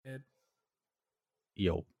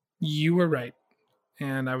Yo. You were right,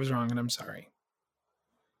 and I was wrong, and I'm sorry.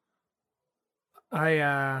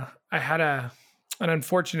 I had an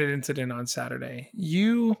unfortunate incident on Saturday.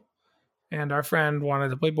 You and our friend wanted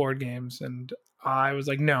to play board games, and I was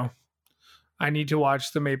like, no, I need to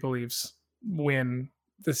watch the Maple Leafs win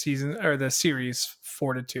the season or the series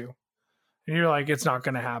 4-2. And you're like, it's not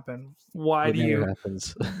going to happen. Why do you?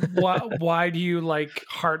 Happens. Why do you like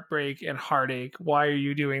heartbreak and heartache? Why are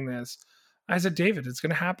you doing this? I said, David, it's going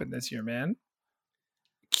to happen this year, man.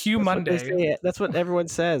 Monday. That's what everyone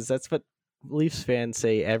says. That's what Leafs fans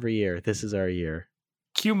say every year. This is our year.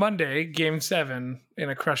 Monday, Game 7 in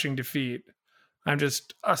a crushing defeat. I'm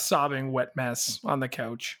just a sobbing wet mess on the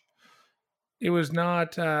couch. It was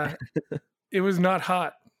not. It was not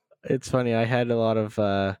hot. It's funny. I had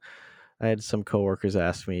I had some coworkers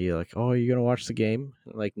ask me like, "Oh, are you gonna watch the game?"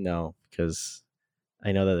 I'm like, no, because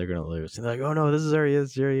I know that they're gonna lose. And they're like, "Oh no, this is our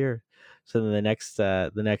year." So then the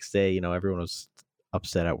next day, everyone was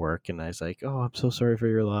upset at work, and I was like, "Oh, I'm so sorry for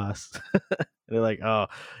your loss." And they're like, "Oh,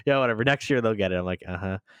 yeah, whatever. Next year they'll get it." I'm like,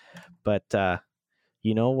 "Uh-huh." But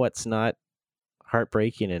you know what's not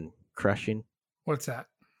heartbreaking and crushing? What's that?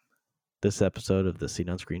 This episode of the Scene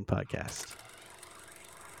on Screen podcast.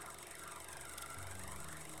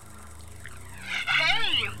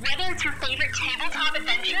 Whether it's your favorite tabletop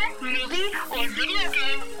adventure, movie, or video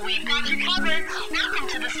game, we've got you covered. Welcome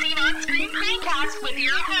to the Scene on Screen podcast with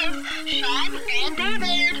your hosts, Sean and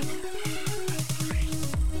David.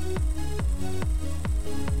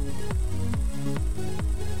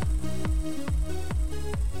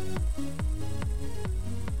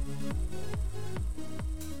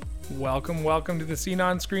 Welcome to the Scene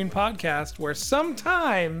on Screen podcast, where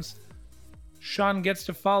sometimes Sean gets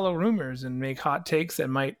to follow rumors and make hot takes that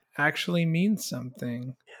might actually mean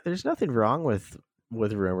something. There's nothing wrong with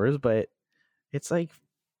rumors, but it's like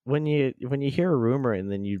when you hear a rumor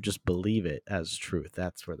and then you just believe it as truth,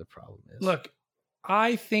 that's where the problem is. Look,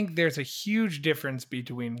 I think there's a huge difference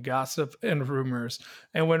between gossip and rumors.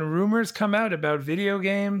 And when rumors come out about video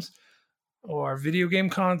games or video game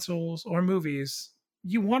consoles or movies,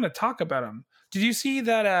 you want to talk about them. Did you see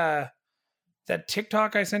that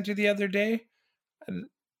TikTok I sent you the other day?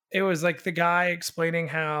 It was like the guy explaining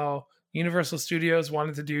how Universal Studios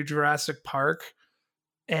wanted to do Jurassic Park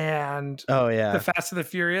and the Fast and the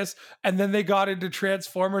Furious, and then they got into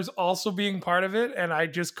Transformers also being part of it, and I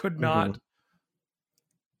just could not.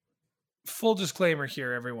 Full disclaimer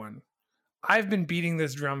here, everyone. I've been beating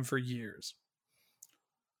this drum for years.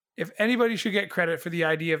 If anybody should get credit for the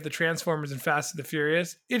idea of the Transformers and Fast and the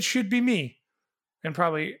Furious, it should be me. And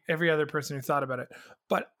probably every other person who thought about it.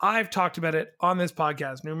 But I've talked about it on this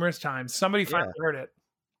podcast numerous times. Somebody finally heard it.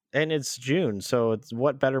 And it's June, so it's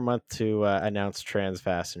what better month to announce Trans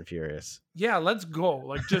Fast and Furious? Yeah, let's go.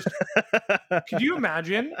 Like, just, could you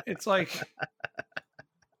imagine? It's like,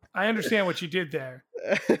 I understand what you did there.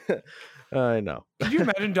 I know. Could you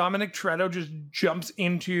imagine Dominic Toretto just jumps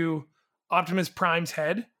into Optimus Prime's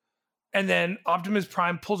head? And then Optimus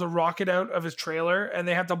Prime pulls a rocket out of his trailer and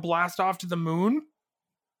they have to blast off to the moon?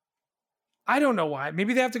 I don't know why.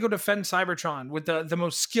 Maybe they have to go defend Cybertron with the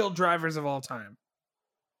most skilled drivers of all time.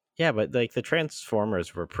 Yeah, but like the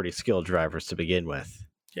Transformers were pretty skilled drivers to begin with.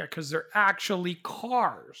 Yeah, because they're actually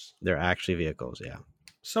cars. They're actually vehicles, yeah.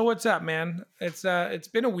 So what's up, man? It's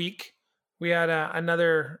been a week. We had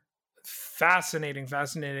another fascinating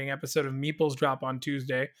episode of Meeples drop on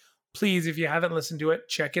Tuesday. Please, if you haven't listened to it,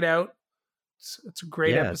 check it out. It's a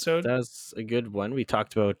great episode. That was a good one. We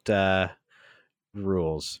talked about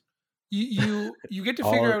rules. You get to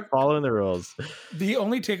figure out following the rules. The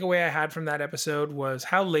only takeaway I had from that episode was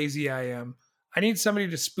how lazy I am. I need somebody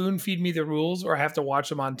to spoon feed me the rules, or I have to watch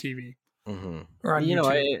them on TV or on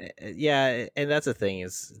YouTube. And that's the thing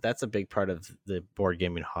is that's a big part of the board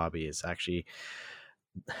gaming hobby is actually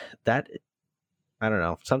that. I don't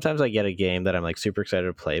know. Sometimes I get a game that I'm like super excited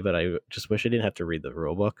to play, but I just wish I didn't have to read the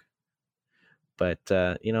rule book. But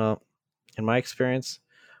in my experience,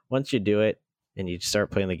 once you do it and you start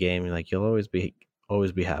playing the game, you'll always be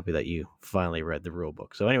happy that you finally read the rule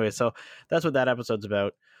book. So anyway, so that's what that episode's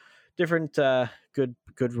about. Different good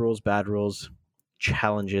rules, bad rules,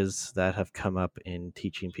 challenges that have come up in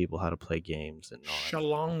teaching people how to play games and all that.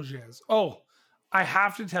 Challenges. Oh, I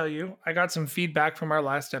have to tell you, I got some feedback from our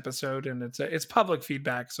last episode, and it's public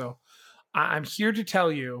feedback. So I'm here to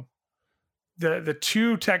tell you the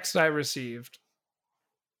two texts I received.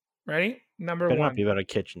 Ready? Number Better one. not be about a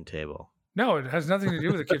kitchen table. No, it has nothing to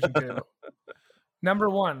do with a kitchen table. Number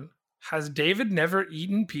one, has David never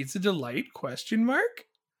eaten Pizza Delight? ?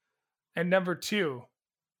 And number two,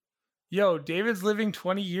 yo, David's living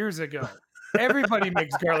 20 years ago. Everybody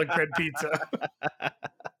makes garlic bread pizza.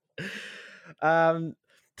 To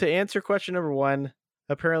answer question number 1,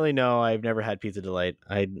 apparently no, I've never had Pizza Delight.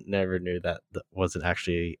 I never knew that was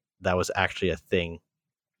actually a thing.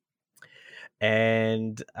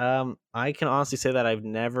 And I can honestly say that I've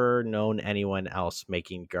never known anyone else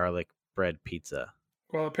making garlic bread pizza.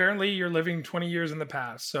 Well, apparently you're living 20 years in the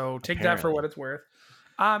past, so take that for what it's worth.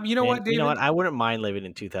 You know And what, David? You know what? I wouldn't mind living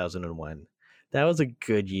in 2001. That was a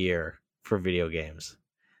good year for video games.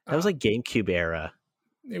 That was like GameCube era.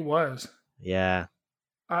 It was. Yeah.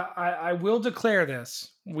 I will declare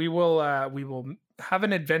this. We will have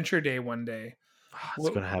an adventure day one day. It's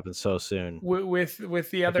going to happen so soon. With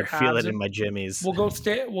the other halves. I can feel it in my jimmies.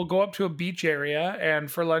 We'll go up to a beach area,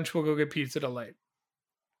 and for lunch we'll go get Pizza Delight.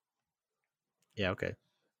 Yeah, okay.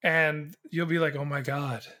 And you'll be like, "Oh my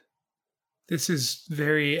god, this is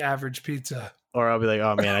very average pizza." Or I'll be like,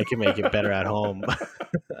 "Oh man, I can make it better at home."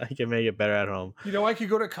 I can make it better at home. You know, I could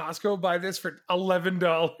go to Costco, buy this for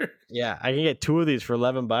 $11. Yeah, I can get 2 of these for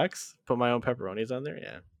 $11. Put my own pepperonis on there.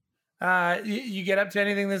 Yeah. You get up to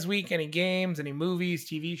anything this week? Any games? Any movies?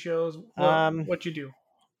 TV shows? What you do?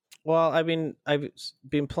 Well, I've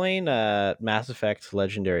been playing Mass Effect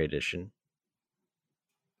Legendary Edition.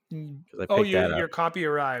 Your copy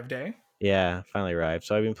arrived, eh? Yeah, finally arrived.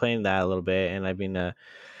 So I've been playing that a little bit, and I've been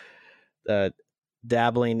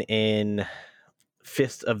dabbling in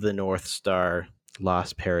Fist of the North Star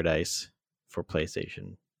Lost Paradise for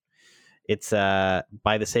PlayStation. It's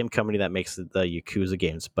by the same company that makes the Yakuza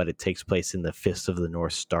games, but it takes place in the Fist of the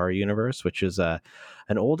North Star universe, which is an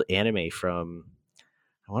old anime from,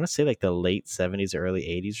 I want to say like the late 70s, early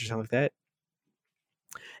 80s or something like that.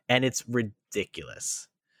 And it's ridiculous.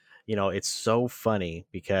 You know, it's so funny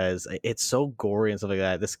because it's so gory and stuff like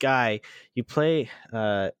that. This guy, you play,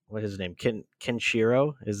 what is his name?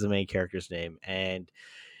 Kenshiro is the main character's name. And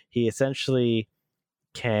he essentially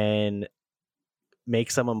can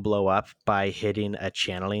make someone blow up by hitting a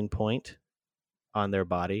channeling point on their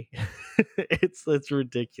body. It's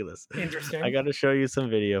ridiculous. Interesting. I got to show you some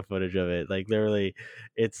video footage of it. Like literally,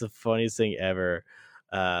 it's the funniest thing ever.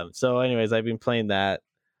 So anyways, I've been playing that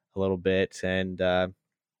a little bit, and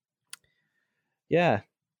yeah,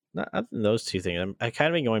 not other than those two things. I kind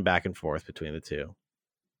of been going back and forth between the two.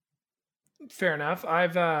 Fair enough.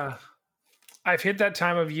 I've hit that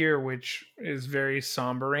time of year which is very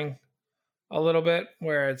sombering a little bit,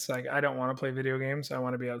 where it's like I don't want to play video games. I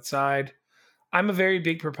want to be outside. I'm a very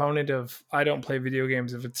big proponent of I don't play video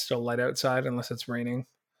games if it's still light outside unless it's raining.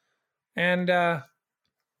 And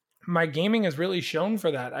my gaming has really shown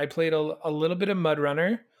for that. I played a little bit of Mud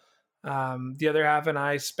Runner. The other half and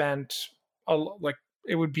I spent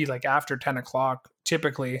it would be like after 10 o'clock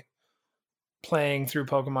typically playing through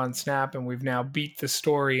Pokemon Snap, and we've now beat the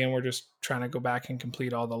story and we're just trying to go back and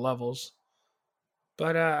complete all the levels.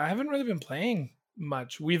 But I haven't really been playing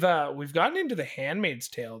much. We've gotten into The Handmaid's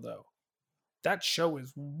Tale though. That show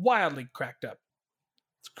is wildly cracked up.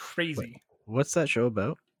 It's crazy. Wait, what's that show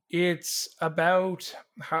about? It's about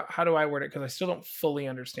how do I word it, because I still don't fully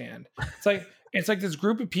understand. It's like this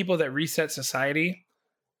group of people that reset society,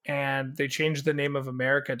 and they changed the name of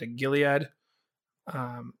America to Gilead.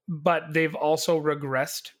 But they've also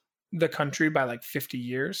regressed the country by like 50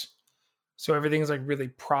 years. So everything's like really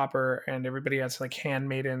proper, and everybody has like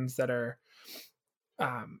handmaidens that are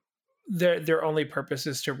their only purpose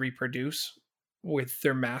is to reproduce with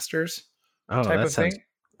their masters. Oh,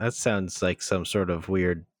 that sounds like some sort of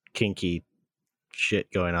weird kinky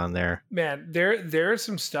shit going on there. Man, there is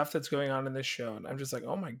some stuff that's going on in this show, and I'm just like,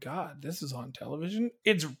 oh my god, this is on television.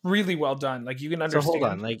 It's really well done. Like, you can understand. So hold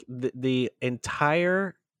on, like the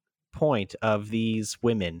entire point of these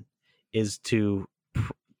women is to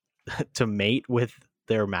mate with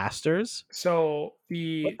their masters. So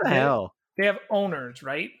what the hell? They have owners,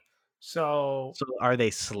 right? So are they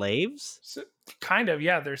slaves? So, kind of,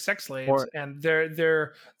 yeah. They're sex slaves, and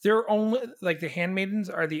they're only like the handmaidens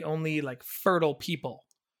are the only like fertile people.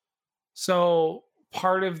 So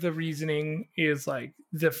part of the reasoning is like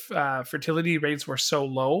the fertility rates were so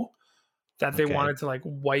low that they wanted to like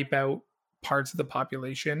wipe out parts of the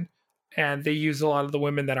population, and they use a lot of the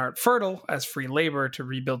women that aren't fertile as free labor to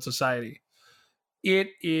rebuild society. It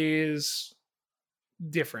is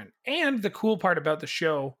different, and the cool part about the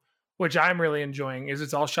show, which I'm really enjoying, is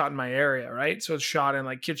it's all shot in my area, right? So it's shot in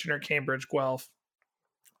like Kitchener, Cambridge, Guelph,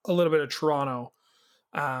 a little bit of Toronto.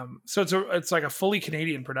 So it's like a fully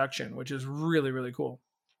Canadian production, which is really, really cool.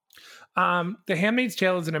 The Handmaid's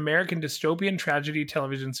Tale is an American dystopian tragedy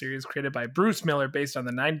television series created by Bruce Miller based on the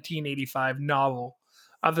 1985 novel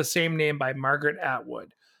of the same name by Margaret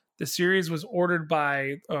Atwood. The series was ordered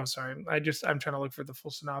by, I'm trying to look for the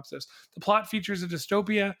full synopsis. The plot features a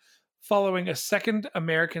dystopia following a second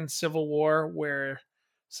American Civil War where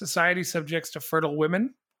society subjects to fertile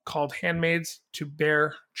women called handmaids to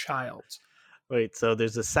bear child. Wait, so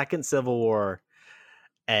there's a second Civil War,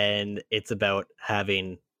 and it's about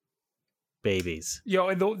having babies. Yo,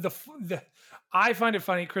 and the I find it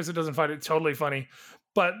funny. Krista doesn't find it totally funny,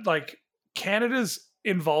 but like Canada's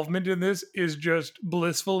involvement in this is just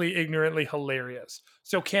blissfully, ignorantly hilarious.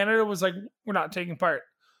 So Canada was like, we're not taking part.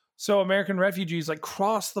 So American refugees like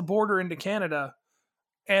cross the border into Canada,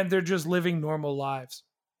 and they're just living normal lives.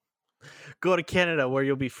 Go to Canada where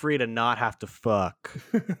you'll be free to not have to fuck.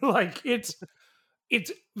 Like it's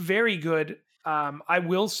very good. I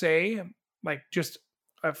will say, like, just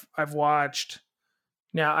I've watched.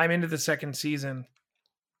 Now I'm into the second season,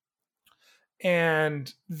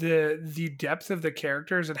 and the depth of the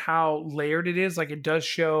characters and how layered it is. Like, it does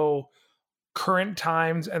show current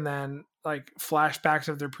times and then like flashbacks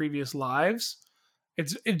of their previous lives.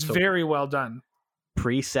 It's so very well done.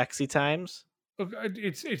 Pre-sexy times.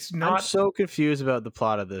 It's not. I'm so confused about the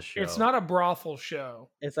plot of this show. It's not a brothel show.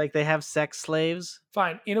 It's like they have sex slaves.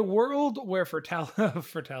 Fine. In a world where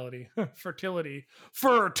fertility, and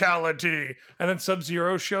then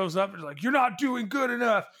Sub-Zero shows up and is like, "You're not doing good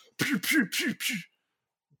enough."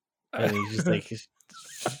 And he just like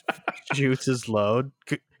shoots his load.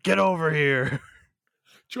 Get over here.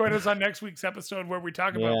 Join us on next week's episode where we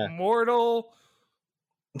talk about Mortal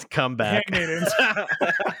Comeback. Handmaidens.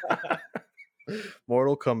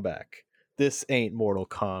 Mortal Comeback. This ain't Mortal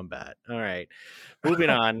Kombat. All right. Moving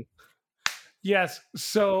on. Yes.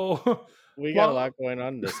 So we got a lot going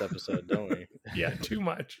on in this episode, don't we? Yeah, too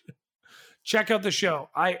much. Check out the show.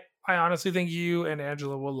 I honestly think you and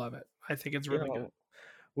Angela will love it. I think it's really good.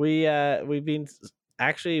 We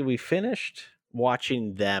finished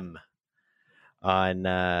watching Them on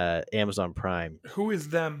Amazon Prime. Who is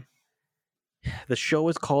Them? The show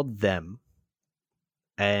is called Them,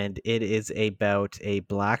 and it is about a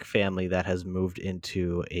black family that has moved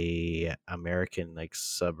into a American like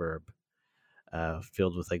suburb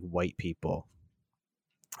filled with like white people.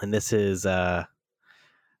 And this is I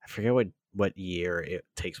forget what year it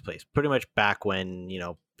takes place. Pretty much back when, you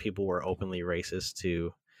know, people were openly racist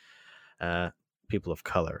to people of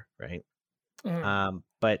color, right? Mm.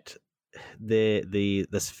 But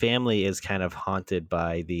this family is kind of haunted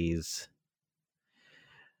by these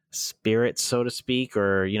spirits, so to speak,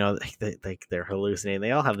 or, you know, like they're hallucinating.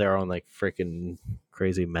 They all have their own like freaking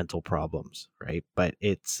crazy mental problems, right? But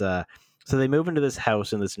it's so they move into this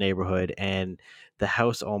house in this neighborhood, and the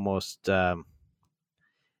house almost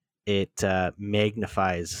it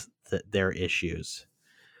magnifies their issues.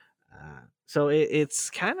 So it's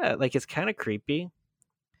kind of creepy,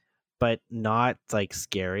 but not like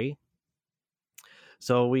scary.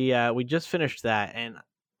 So we just finished that, and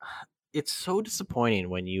it's so disappointing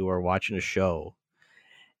when you are watching a show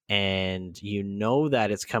and you know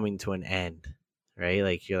that it's coming to an end, right?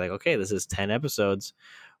 Like you're like, okay, this is 10 episodes.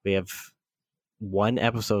 We have one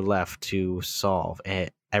episode left to solve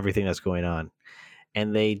everything that's going on.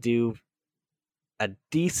 And they do a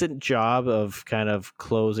decent job of kind of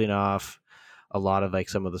closing off a lot of like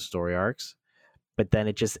some of the story arcs, but then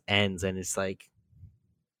it just ends and it's like,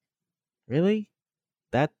 really?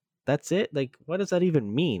 That's it? Like, what does that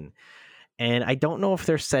even mean? And I don't know if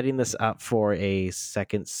they're setting this up for a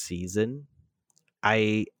second season.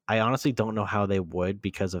 I honestly don't know how they would,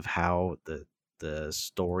 because of how the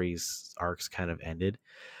story's arcs kind of ended.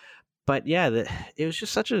 But yeah, it was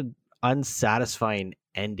just such an unsatisfying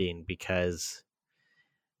ending because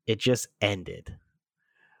it just ended.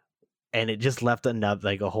 And it just left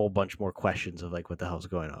a whole bunch more questions of like what the hell's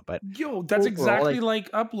going on. But yo, that's overall, exactly like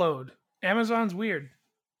Upload. Amazon's weird.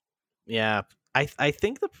 Yeah, I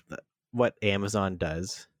think what Amazon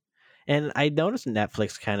does, and I noticed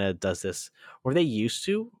Netflix kind of does this, or they used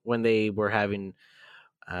to when they were having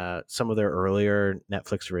some of their earlier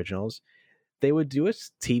Netflix originals, they would do a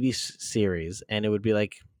TV series and it would be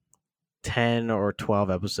like 10 or 12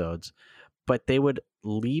 episodes, but they would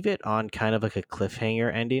leave it on kind of like a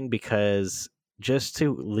cliffhanger ending, because just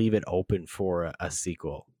to leave it open for a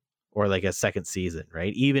sequel or like a second season,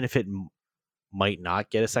 right? Even if it might not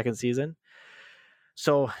get a second season.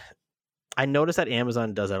 So I noticed that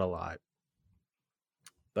Amazon does that a lot.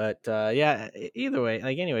 But yeah, either way,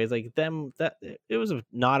 like anyways, like Them, that it was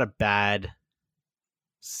not a bad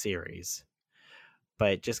series,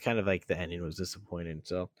 but just kind of like the ending was disappointing.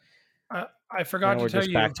 So I forgot to tell you, we're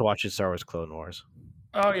just back to watching Star Wars Clone Wars.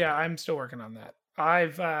 Oh yeah, I'm still working on that.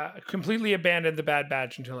 I've completely abandoned the Bad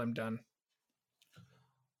Batch until I'm done.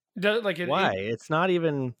 Like Why? It's not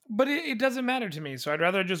even. But it doesn't matter to me, so I'd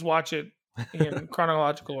rather just watch it in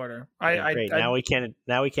chronological order. Okay, great. Now we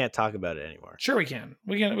can't talk about it anymore. Sure, we can.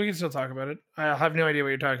 We can still talk about it. I have no idea what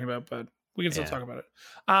you're talking about, but we can still talk about it.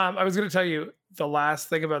 I was going to tell you the last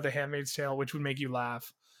thing about The Handmaid's Tale, which would make you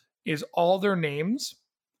laugh, is all their names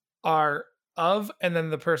are of and then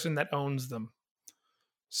the person that owns them.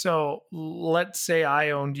 So let's say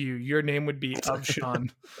I owned you. Your name would be of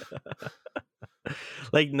Sean.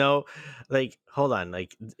 Hold on.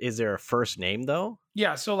 Like, is there a first name though?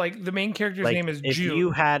 Yeah. So like the main character's name is if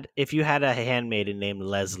June. If you had a handmaiden named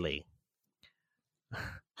Leslie,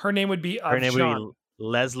 her name would be of her name Sean. would be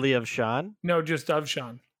Leslie of Sean. No, just of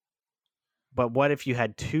Sean. But what if you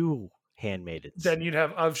had two handmaidens? Then you'd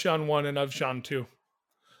have of Sean 1 and of Sean 2.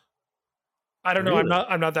 I don't know. Really?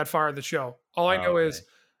 I'm not that far in the show. All I know is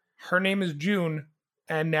her name is June,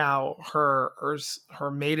 and now her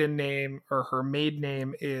maiden name or her maid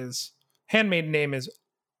name is handmaiden name is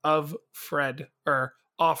of Fred or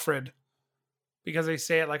Offred, because they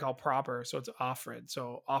say it like all proper, so it's Offred.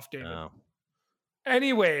 So off David. Oh.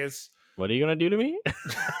 Anyways, what are you gonna do to me?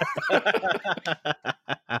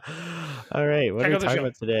 All right, what are we talking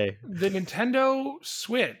about today? The Nintendo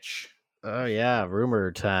Switch. Oh yeah,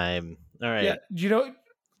 rumor time. All right. Yeah, you know,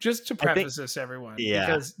 just to preface this, everyone,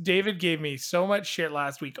 because David gave me so much shit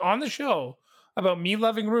last week on the show about me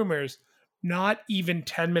loving rumors, not even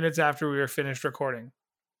 10 minutes after we were finished recording.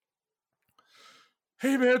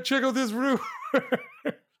 Hey man, check out this rumor.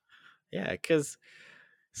 Yeah, because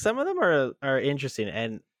some of them are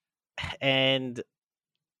interesting and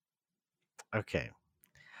okay.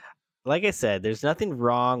 Like I said, there's nothing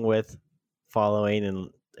wrong with following and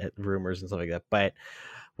rumors and stuff like that, but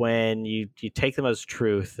when you take them as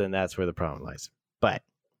truth, then that's where the problem lies. But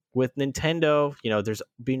with Nintendo, you know, there's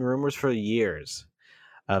been rumors for years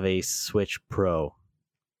of a Switch Pro,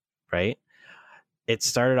 right? It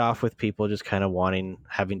started off with people just kind of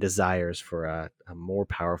having desires for a more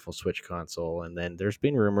powerful Switch console, and then there's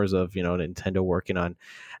been rumors of, you know, Nintendo working on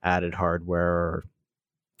added hardware,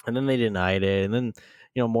 and then they denied it, and then,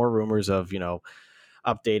 you know, more rumors of, you know,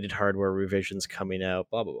 updated hardware revisions coming out,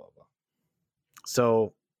 blah blah blah blah.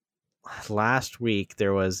 So last week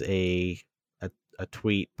there was a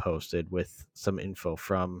tweet posted with some info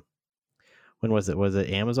from, when was it? Was it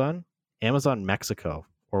Amazon Mexico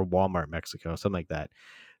or Walmart Mexico, something like that.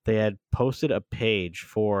 They had posted a page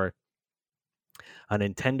for a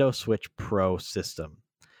Nintendo Switch Pro system,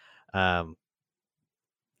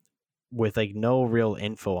 with like no real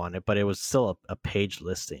info on it, but it was still a page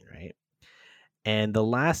listing, right? And the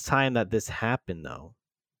last time that this happened though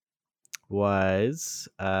was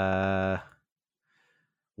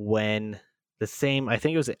when the same, I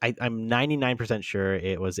think it was, I'm 99% sure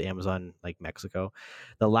it was Amazon like Mexico.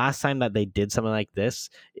 The last time that they did something like this,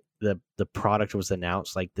 the product was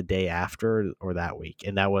announced like the day after or that week,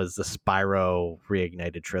 and that was the Spyro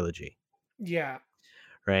Reignited trilogy. Yeah.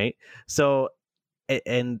 Right. So,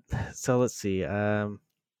 and so let's see.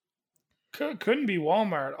 Couldn't be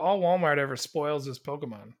Walmart. All Walmart ever spoils is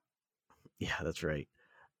Pokemon. Yeah, that's right.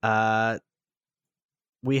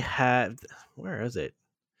 We have, where is it?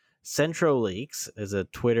 Centro Leaks is a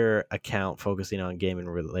Twitter account focusing on gaming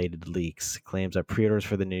related leaks. Claims that pre-orders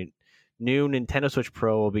for the new Nintendo Switch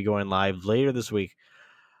Pro will be going live later this week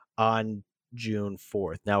on June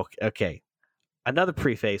 4th. Now, okay, another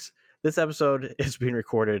preface. This episode is being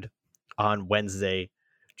recorded on Wednesday,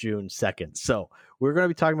 June 2nd. So we're going to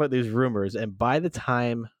be talking about these rumors, and by the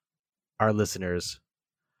time our listeners,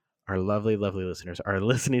 our lovely, lovely listeners, are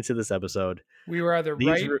listening to this episode, we were either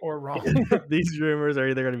right or wrong. These rumors are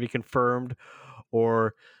either going to be confirmed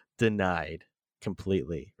or denied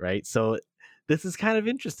completely, right? So this is kind of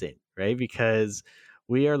interesting, right? Because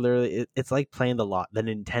we are literally, it's like playing the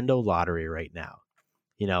Nintendo lottery right now.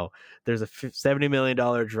 You know, there's a $70 million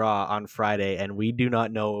draw on Friday, and we do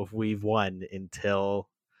not know if we've won until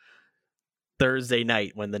Thursday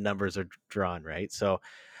night when the numbers are drawn, right? So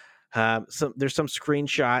there's some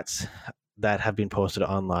screenshots that have been posted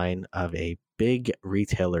online of a big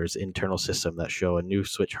retailer's internal system that show a new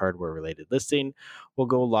Switch hardware related listing will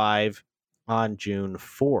go live on June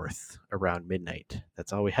 4th around midnight.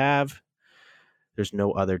 That's all we have. There's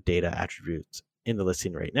no other data attributes in the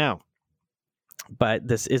listing right now. But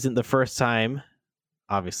this isn't the first time,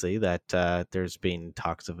 obviously, that there's been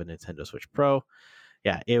talks of a Nintendo Switch Pro.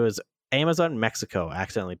 Yeah, it was Amazon Mexico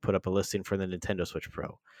accidentally put up a listing for the Nintendo Switch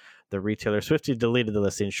Pro. The retailer swiftly deleted the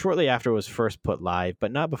listing shortly after it was first put live,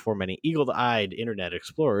 but not before many eagle-eyed internet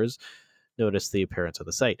explorers noticed the appearance of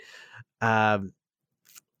the site.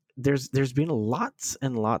 There's been lots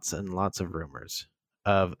and lots and lots of rumors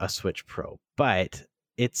of a Switch Pro, but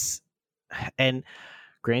it's, and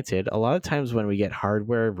granted, a lot of times when we get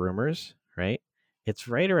hardware rumors, right, it's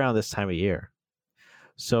right around this time of year.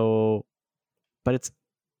 So, but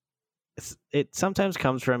it sometimes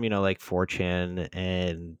comes from, like 4chan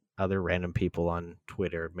and other random people on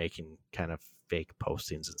Twitter making kind of fake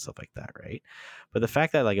postings and stuff like that, right? But the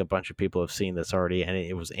fact that like a bunch of people have seen this already, and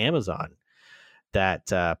it was Amazon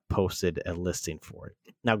that posted a listing for it.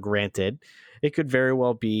 Now, granted, it could very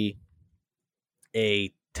well be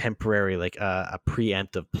a temporary, like a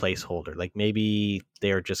preemptive placeholder. Like maybe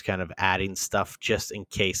they're just kind of adding stuff just in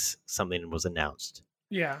case something was announced.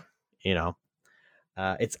 Yeah.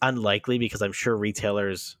 It's unlikely because I'm sure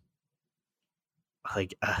retailers,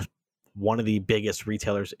 like one of the biggest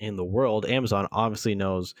retailers in the world, Amazon, obviously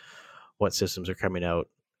knows what systems are coming out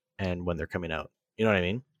and when they're coming out. You know what I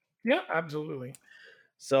mean? Yeah, absolutely.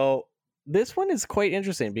 So this one is quite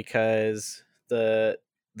interesting because the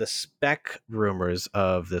spec rumors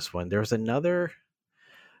of this one, there's another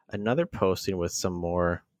posting with some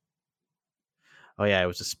more. Oh yeah, it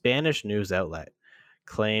was a Spanish news outlet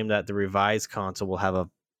claimed that the revised console will have a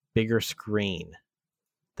bigger screen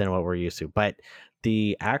than what we're used to, but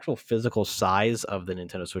the actual physical size of the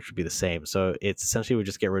Nintendo Switch would be the same. So it's essentially would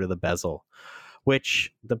just get rid of the bezel,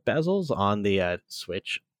 which the bezels on the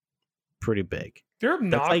Switch pretty big. They're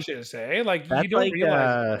obnoxious, Like you don't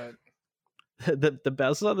realize that. The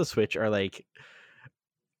bezels on the Switch are like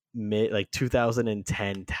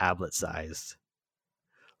 2010 tablet sized,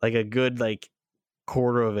 like a good like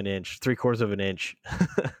quarter of an inch, 3/4 of an inch.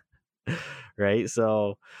 Right?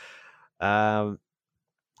 So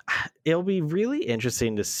it'll be really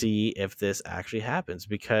interesting to see if this actually happens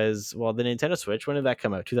because, well, the Nintendo Switch, when did that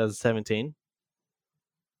come out? 2017?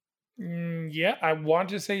 Yeah, I want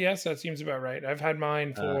to say yes. That seems about right. I've had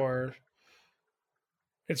mine for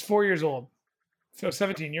it's 4 years old. So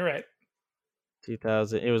 17, you're right.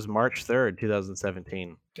 2000. It was March 3rd,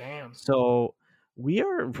 2017. Damn. So we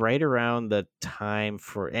are right around the time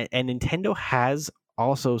for, and Nintendo has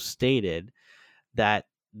also stated that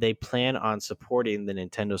they plan on supporting the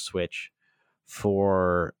Nintendo Switch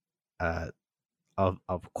for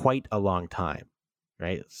of quite a long time,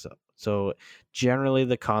 right? So generally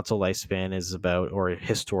the console lifespan is about, or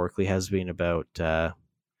historically has been about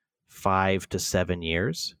 5 to 7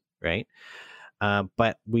 years, right?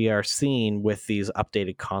 But we are seeing with these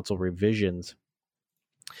updated console revisions,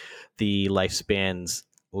 the lifespans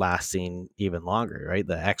lasting even longer, right?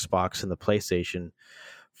 The Xbox and the PlayStation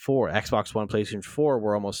 4, Xbox One, PlayStation 4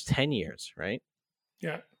 were almost 10 years, right?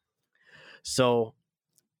 Yeah. So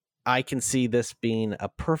I can see this being a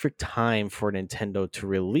perfect time for Nintendo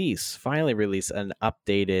to finally release an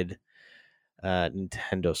updated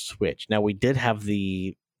Nintendo Switch. Now, we did have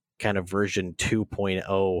the kind of version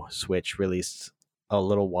 2.0 Switch released a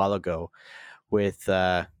little while ago with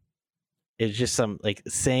it's just some like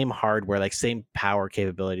same hardware, like same power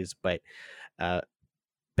capabilities, but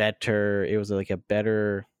better. It was like a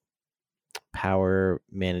better power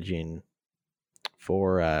managing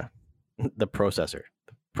for the processor.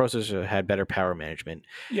 The processor had better power management,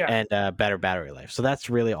 and better battery life. So that's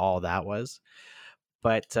really all that was.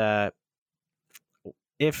 But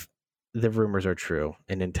if the rumors are true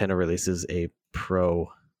and Nintendo releases a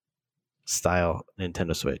Pro style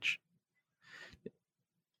Nintendo Switch,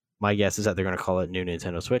 my guess is that they're going to call it New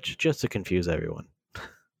Nintendo Switch just to confuse everyone.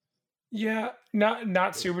 Yeah,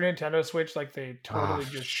 not Super Nintendo Switch like they totally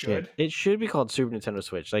just should. It should be called Super Nintendo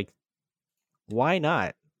Switch. Like, why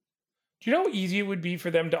not? Do you know how easy it would be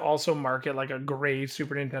for them to also market like a gray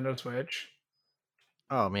Super Nintendo Switch?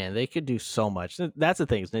 Oh man, they could do so much. That's the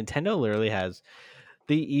thing. Nintendo literally has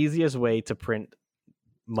the easiest way to print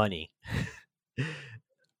money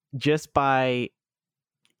just by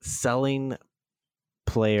selling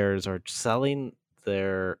players or selling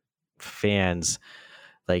their fans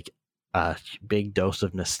like a big dose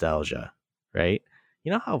of nostalgia, right?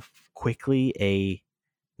 You know how quickly a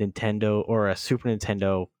Nintendo or a Super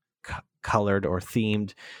Nintendo colored or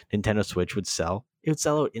themed Nintendo Switch would sell? It would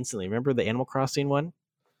sell out instantly. Remember the Animal Crossing one?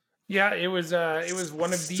 Yeah, it was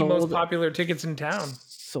one of the most popular tickets in town.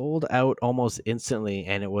 Sold out almost instantly,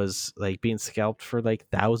 and it was like being scalped for like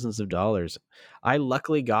thousands of dollars. I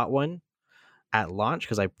luckily got one at launch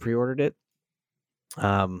because I pre-ordered it.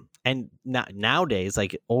 And nowadays,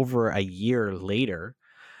 like over a year later,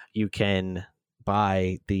 you can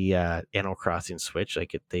buy the Animal Crossing Switch.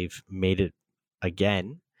 Like they've made it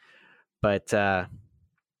again. But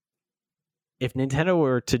if Nintendo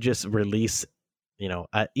were to just release,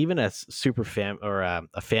 even a Super Fam or a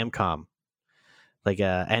Famicom, like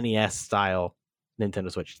a NES style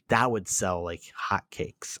Nintendo Switch, that would sell like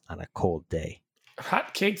hotcakes on a cold day.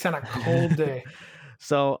 Hotcakes on a cold day.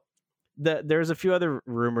 So there's a few other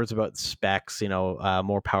rumors about specs,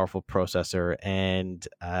 more powerful processor and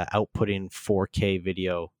outputting 4K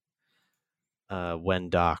video when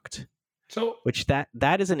docked. So Which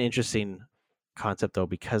that is an interesting concept though,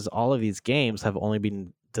 because all of these games have only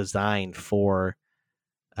been designed for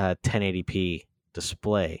 1080p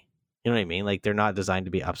display. You know what I mean? Like they're not designed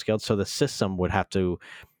to be upscaled, so the system would have to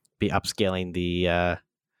be upscaling the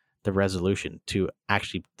resolution to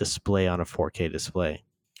actually display on a 4K display.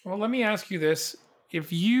 well, let me ask you this: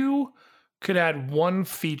 if you could add one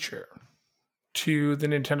feature to the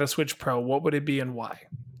Nintendo Switch Pro, what would it be and why?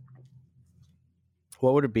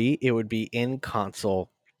 What would it be? It would be in console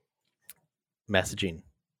messaging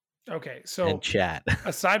Okay, so and chat.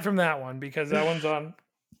 aside from that one, because that one's on,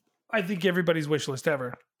 I think everybody's wish list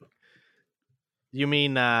ever. You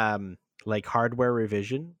mean like hardware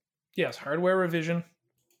revision? Yes, hardware revision.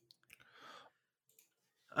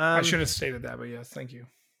 I should have stated that, but yes, thank you.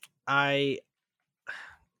 I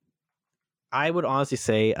would honestly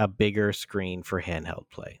say a bigger screen for handheld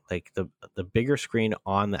play. Like the bigger screen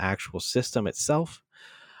on the actual system itself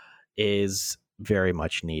is very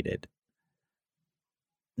much needed.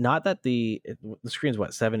 Not that the screen's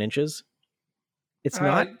 7 inches. It's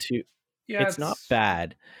not too. Yeah, it's not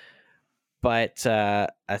bad, but a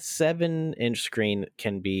 7-inch screen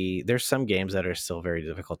can be. There's some games that are still very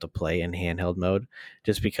difficult to play in handheld mode,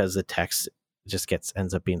 just because the text just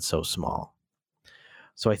ends up being so small.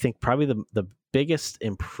 So I think probably the biggest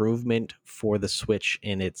improvement for the Switch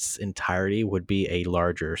in its entirety would be a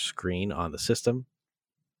larger screen on the system.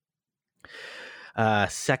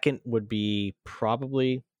 Second would be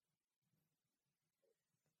probably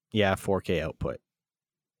 4K output.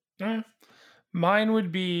 Mine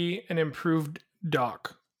would be an improved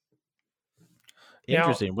dock.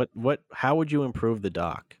 Interesting. Now, how would you improve the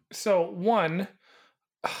dock? So one,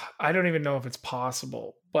 I don't even know if it's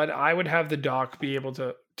possible, but I would have the dock be able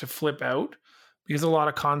to flip out, because a lot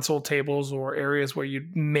of console tables or areas where you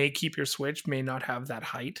may keep your Switch may not have that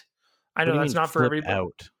height. I know that's not for everybody.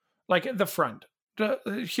 Out? Like the front.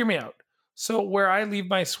 Hear me out. So where I leave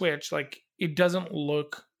my Switch, like it doesn't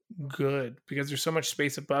look good because there's so much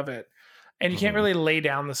space above it. And you can't really lay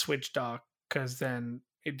down the Switch dock because then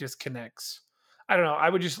it disconnects. I don't know. I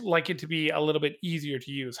would just like it to be a little bit easier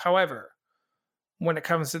to use. However, when it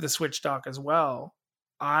comes to the Switch dock as well,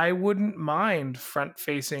 I wouldn't mind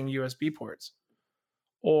front-facing USB ports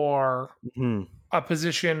or a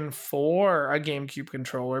position for a GameCube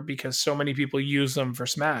controller, because so many people use them for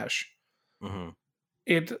Smash. I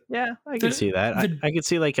can see that. I could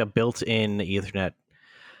see like a built-in Ethernet.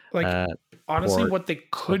 Like honestly, port, what they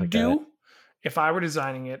could do, if I were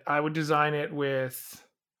designing it, I would design it with,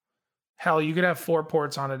 hell, you could have 4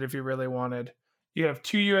 ports on it if you really wanted. You have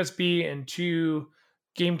 2 USB and 2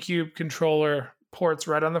 GameCube controller ports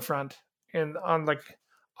right on the front and on like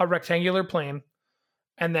a rectangular plane.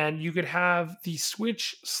 And then you could have the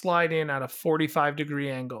Switch slide in at a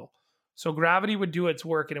 45-degree angle. So gravity would do its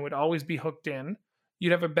work and it would always be hooked in.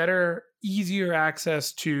 You'd have a better, easier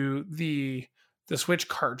access to the Switch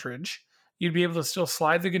cartridge. You'd be able to still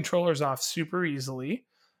slide the controllers off super easily,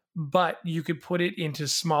 but you could put it into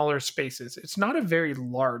smaller spaces. It's not a very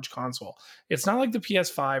large console. It's not like the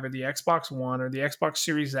PS5 or the Xbox One or the Xbox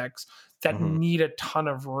Series X that need a ton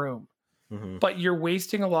of room. But you're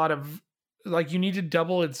wasting a lot of, like, you need to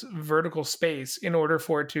double its vertical space in order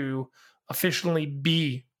for it to efficiently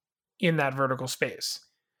be in that vertical space.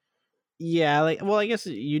 Yeah, I guess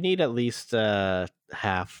you need at least half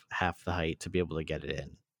the height to be able to get it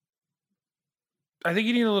in. I think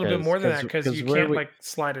you need a little bit more than that, because you can't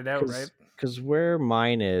slide it out, right? Because where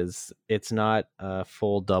mine is, it's not a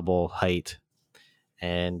full double height,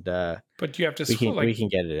 and but you have to. We can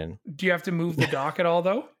get it in. Do you have to move the dock at all,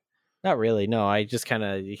 though? Not really. No, I just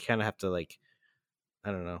you have to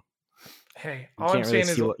I don't know. Hey, all I'm saying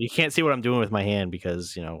is you can't see what I'm doing with my hand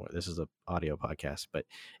because this is an audio podcast. But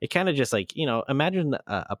it kind of just imagine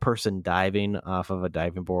a person diving off of a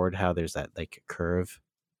diving board. How there's that curve.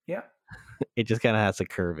 Yeah. It just kind of has a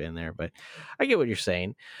curve in there, but I get what you're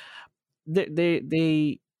saying.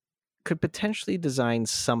 They could potentially design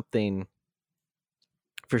something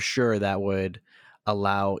for sure that would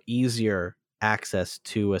allow easier access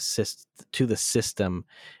to the system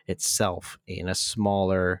itself in a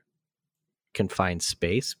smaller confined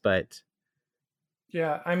space. But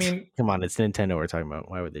yeah, I mean, come on, it's Nintendo we're talking about.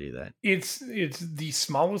 Why would they do that? It's the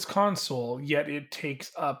smallest console, yet it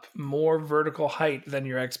takes up more vertical height than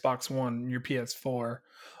your Xbox One, your PS4.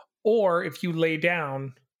 Or if you lay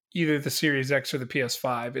down either the Series X or the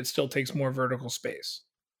PS5, it still takes more vertical space.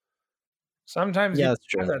 Sometimes you Yeah, that's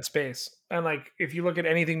have true. that space. And like if you look at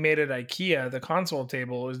anything made at IKEA, the console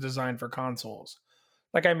table is designed for consoles.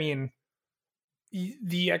 Like I mean,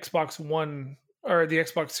 the Xbox One or the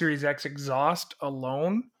Xbox Series X exhaust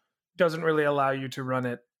alone doesn't really allow you to run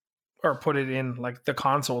it or put it in like the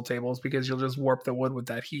console tables because you'll just warp the wood with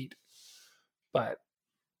that heat. But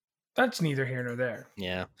that's neither here nor there.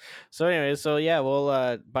 Yeah. So anyway, so yeah,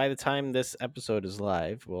 we'll by the time this episode is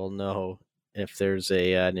live, we'll know if there's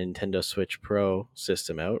a Nintendo Switch Pro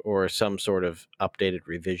system out or some sort of updated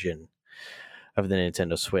revision of the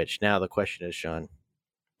Nintendo Switch. Now the question is, Sean,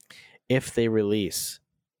 if they release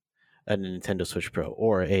a Nintendo Switch Pro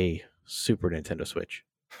or a Super Nintendo Switch,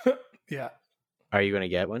 Yeah. are you going to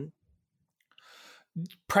get one?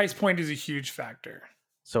 Price point is a huge factor.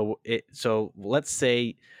 So let's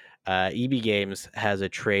say EB Games has a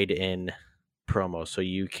trade-in promo, so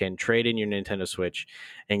you can trade in your Nintendo Switch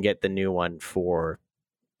and get the new one for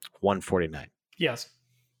 $149. Yes.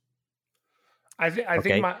 I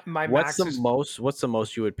think my what's max what's the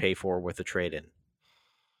most you would pay for with a trade-in?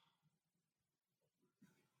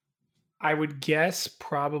 I would guess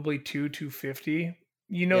probably $250.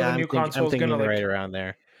 You know, Yeah, the new console is I'm going to thinking like right around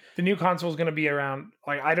there. the new console is going to be around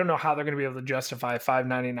like I don't know how they're going to be able to justify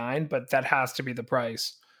 $599, but that has to be the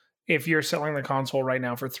price if you're selling the console right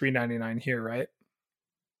now for $399 here, right?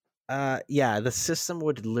 Yeah, the system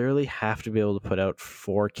would literally have to be able to put out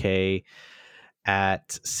 4K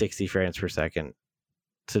at 60 frames per second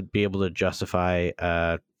to be able to justify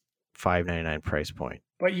a $599 price point.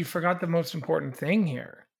 But you forgot the most important thing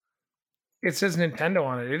here. It says Nintendo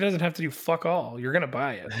on it. It doesn't have to do fuck all. You're going to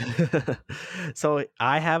buy it. So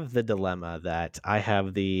I have the dilemma that I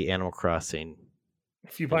have the Animal Crossing.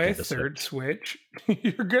 If you buy a third Switch,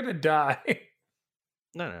 you're going to die.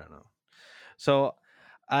 No. So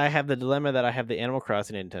I have the dilemma that I have the Animal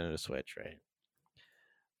Crossing Nintendo Switch, right?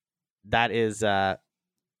 That is a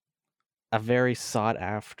very sought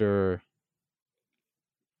after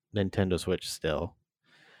Nintendo Switch still.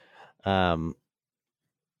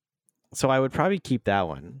 So I would probably keep that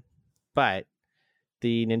one. But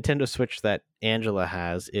the Nintendo Switch that Angela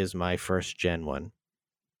has is my first gen one.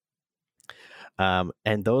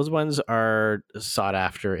 And those ones are sought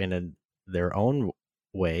after in their own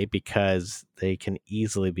way because they can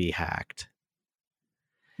easily be hacked.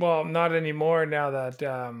 Well, not anymore now that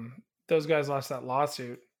those guys lost that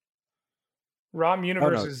lawsuit. ROM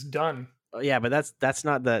Universe is done. Yeah, but that's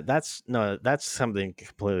something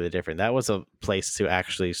completely different. That was a place to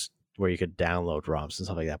actually where you could download ROMs and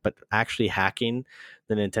stuff like that. But actually hacking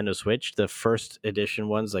the Nintendo Switch, the first edition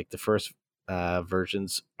ones, like the first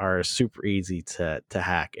versions, are super easy to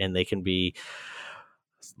hack, and they can be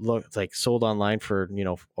sold online for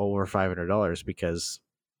over $500 because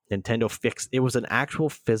Nintendo fixed it. Was an actual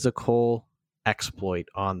physical exploit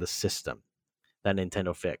on the system that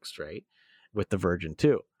Nintendo fixed, right, with the version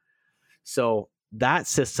 2. So that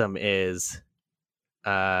system is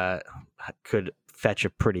could fetch a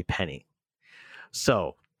pretty penny.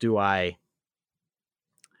 So do I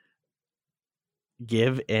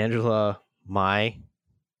give Angela my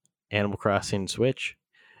Animal Crossing Switch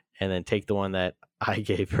and then take the one that I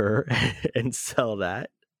gave her and sell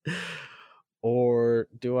that? Or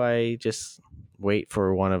do I just wait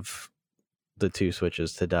for one of the two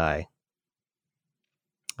Switches to die?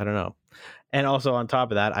 I don't know. And also on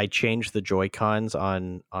top of that, I changed the Joy-Cons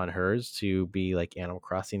on hers to be like Animal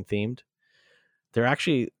Crossing themed. They're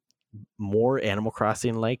actually more Animal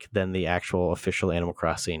Crossing like than the actual official Animal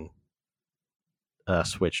Crossing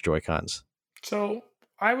Switch Joy-Cons. So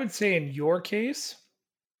I would say in your case,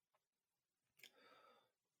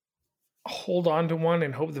 hold on to one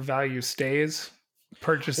and hope the value stays.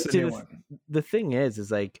 Purchase the new one. The thing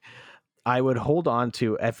is like I would hold on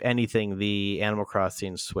to, if anything, the Animal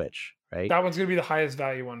Crossing Switch, right? That one's going to be the highest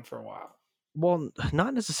value one for a while. Well,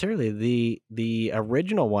 not necessarily. The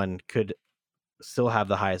original one could still have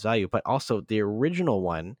the highest value, but also the original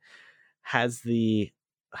one has the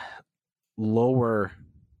lower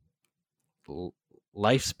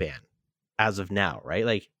lifespan as of now, right?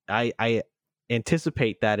 Like I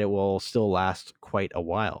anticipate that it will still last quite a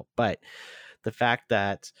while, but the fact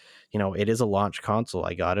that it is a launch console,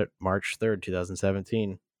 I got it March 3rd,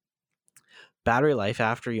 2017. Battery life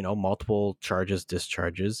after multiple charges,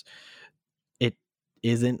 discharges,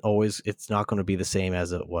 it's not going to be the same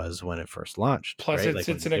as it was when it first launched. Plus, right? it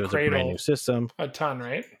sits in a cradle. A brand new system. A ton,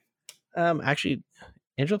 right? Actually,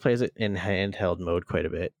 Angela plays it in handheld mode quite a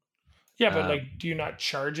bit. Yeah, but do you not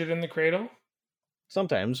charge it in the cradle?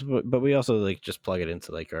 Sometimes, but we also just plug it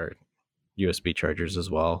into our USB chargers as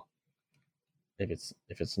well. If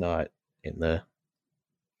it's not in the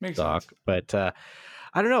Makes dock, sense. but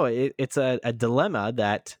I don't know. It's a dilemma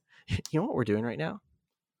that, you know what we're doing right now?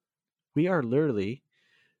 We are literally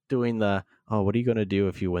doing what are you going to do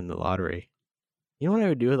if you win the lottery? You know what I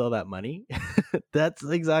would do with all that money? That's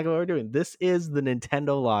exactly what we're doing. This is the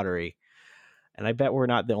Nintendo lottery. And I bet we're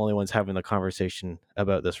not the only ones having the conversation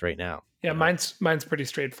about this right now. Yeah, mine's pretty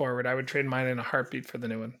straightforward. I would trade mine in a heartbeat for the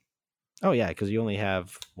new one. Oh yeah, because you only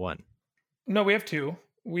have one. No, we have two.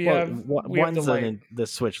 We have one's the Lite. the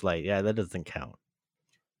Switch Lite. Yeah, that doesn't count.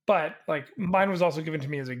 But like mine was also given to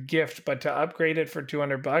me as a gift. But to upgrade it for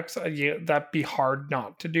 $200, that'd be hard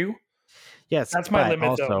not to do. Yes, that's my limit.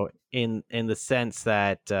 Also, though. in the sense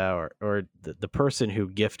that, or the person who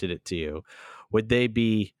gifted it to you, would they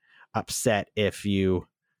be upset if you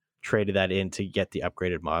traded that in to get the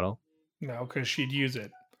upgraded model? No, because she'd use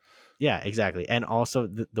it. Yeah, exactly. And also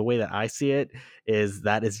the way that I see it is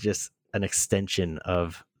that is just an extension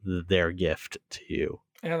of their gift to you.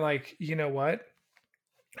 And like, you know what?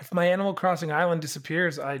 If my Animal Crossing Island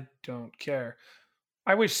disappears, I don't care.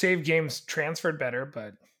 I wish save games transferred better,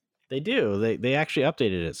 but they do. They actually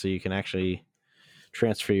updated it so you can actually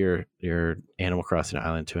transfer your Animal Crossing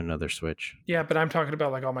Island to another Switch. Yeah, but I'm talking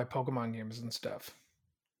about like all my Pokemon games and stuff.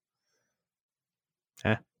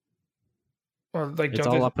 Well, like it's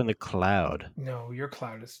all up in the cloud. No, your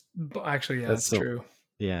cloud is actually that's true.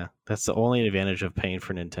 Yeah, that's the only advantage of paying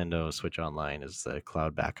for Nintendo Switch Online is the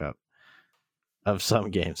cloud backup of some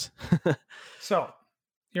games. So,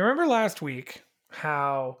 you remember last week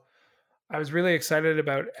how I was really excited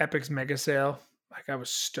about Epic's mega sale? Like I was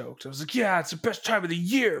stoked. I was like, yeah, it's the best time of the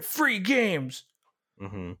year. Free games.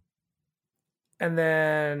 Mm-hmm. And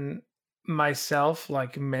then myself,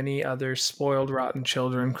 like many other spoiled, rotten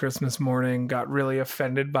children, Christmas morning, got really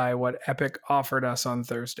offended by what Epic offered us on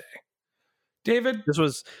Thursday. David? This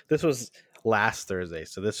was last Thursday.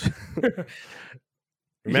 So this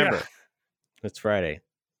remember, it's Friday.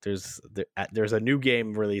 There's a new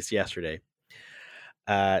game released yesterday.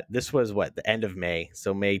 This was the end of May,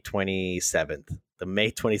 so May 27th. The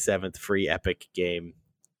May 27th free Epic game.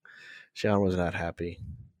 Sean was not happy.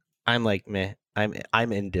 I'm like, meh.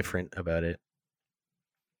 I'm indifferent about it.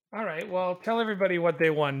 All right, well, tell everybody what they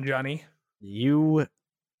won, Johnny. You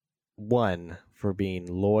won for being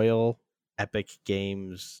loyal Epic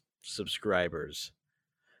Games subscribers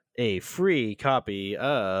a free copy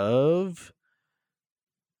of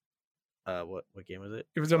what game was it?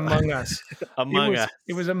 It was Among Us. Among Us.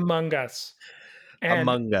 It was Among Us. And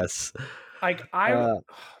Among Us. Like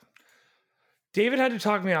David had to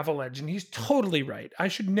talk me off a ledge, and he's totally right. I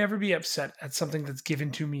should never be upset at something that's given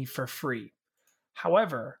to me for free.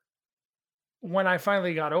 However, when I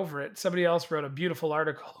finally got over it, somebody else wrote a beautiful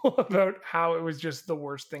article about how it was just the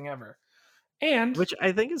worst thing ever. And which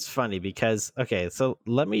I think is funny because, okay, so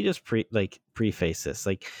let me just preface this.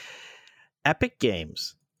 Like, Epic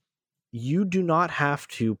Games, you do not have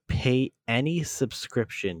to pay any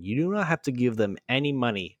subscription. You do not have to give them any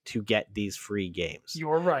money to get these free games.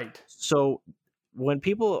 You're right. So when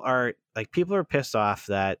people are pissed off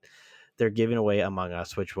that they're giving away Among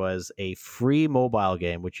Us, which was a free mobile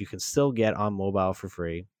game, which you can still get on mobile for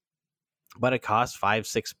free, but it costs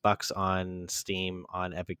 $5-6 on Steam,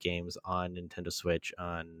 on Epic Games, on Nintendo Switch,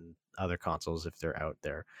 on other consoles if they're out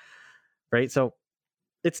there, right? So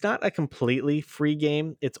it's not a completely free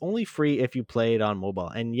game. It's only free if you play it on mobile.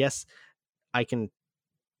 And yes, I can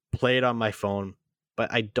play it on my phone,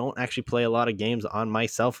 but I don't actually play a lot of games on my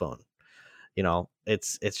cell phone. You know,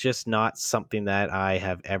 it's just not something that I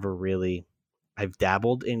have ever really. I've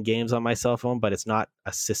dabbled in games on my cell phone, but it's not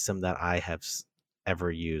a system that I have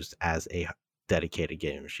ever used as a dedicated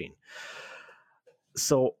gaming machine.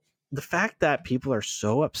 So the fact that people are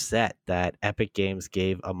so upset that Epic Games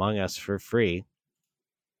gave Among Us for free,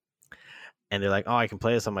 and they're like, oh, I can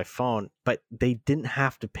play this on my phone, but they didn't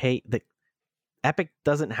have to pay. Epic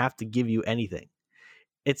doesn't have to give you anything.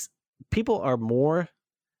 People are more.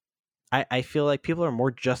 I feel like people are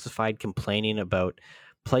more justified complaining about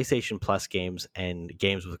PlayStation Plus games and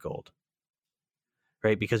games with gold,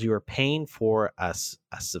 right? Because you are paying for a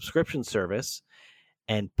subscription service,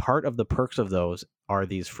 and part of the perks of those are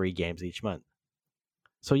these free games each month.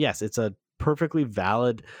 So yes, it's a perfectly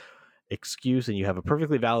valid excuse, and you have a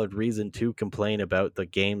perfectly valid reason to complain about the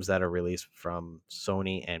games that are released from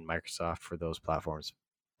Sony and Microsoft for those platforms.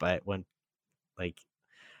 But when, I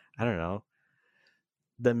don't know,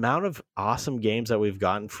 the amount of awesome games that we've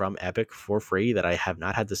gotten from Epic for free that I have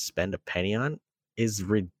not had to spend a penny on is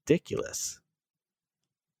ridiculous.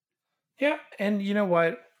 Yeah, and you know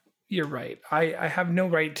what? You're right. I have no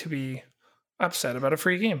right to be upset about a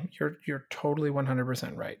free game. You're totally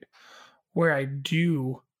 100% right. Where I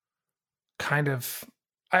do kind of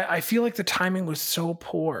I feel like the timing was so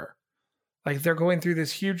poor. Like they're going through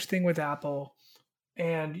this huge thing with Apple,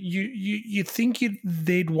 and you think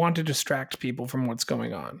they'd want to distract people from what's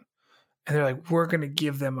going on, and they're like, we're going to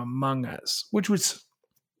give them Among Us, which was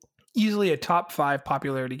easily a top 5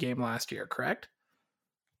 popularity game last year, correct?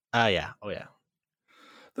 Yeah. Oh yeah.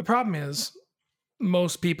 The problem is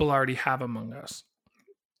most people already have Among Us.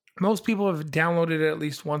 Most people have downloaded it at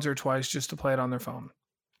least once or twice just to play it on their phone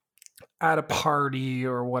at a party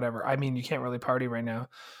or whatever. I mean, you can't really party right now.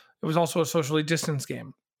 It was also a socially distanced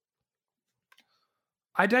game.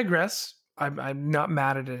 I digress. I'm not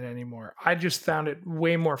mad at it anymore. I just found it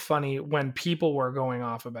way more funny when people were going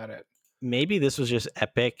off about it. Maybe this was just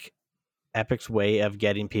Epic's way of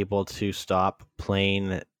getting people to stop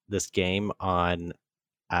playing this game on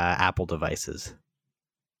Apple devices.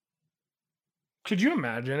 Could you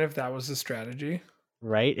imagine if that was the strategy?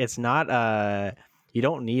 Right? It's not you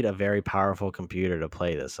don't need a very powerful computer to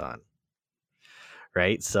play this on.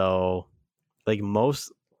 Right? So like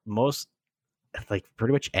most like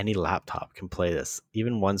pretty much any laptop can play this,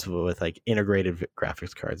 even ones with like integrated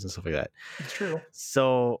graphics cards and stuff like that. It's true.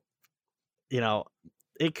 So,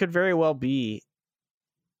 it could very well be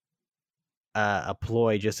a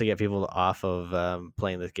ploy just to get people off of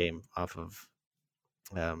playing this game off of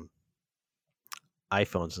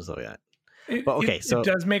iPhones and stuff like that. But okay, it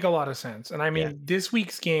does make a lot of sense. And I mean, Yeah. this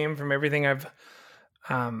week's game, from everything I've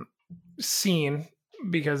seen,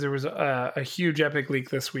 because there was a huge Epic leak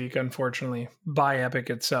this week, unfortunately, by Epic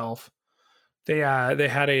itself. They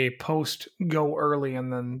had a post go early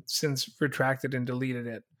and then since retracted and deleted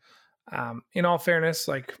it. In all fairness,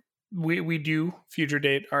 like we do future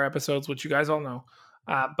date our episodes, which you guys all know,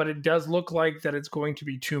 but it does look like that it's going to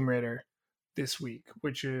be Tomb Raider this week,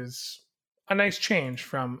 which is a nice change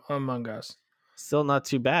from Among Us. Still not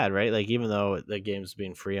too bad, right? Like even though the game's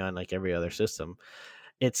being free on like every other system,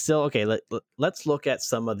 it's still okay. Let's look at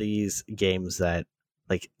some of these games that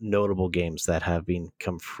like notable games that have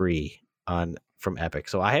become free from Epic.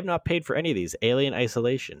 So I have not paid for any of these. Alien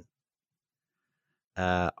Isolation,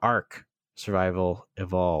 Ark Survival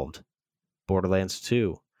Evolved, Borderlands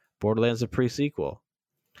 2, Borderlands the pre-sequel,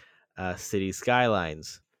 City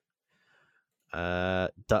Skylines,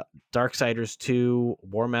 Darksiders 2,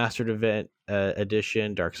 War Mastered Event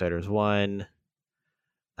Edition, Darksiders 1.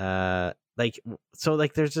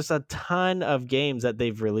 There's just a ton of games that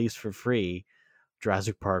they've released for free.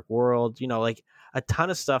 Jurassic Park World, like a ton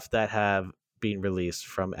of stuff that have been released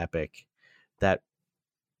from Epic that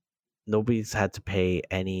nobody's had to pay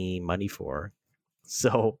any money for.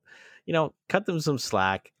 So, cut them some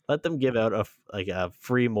slack. Let them give out a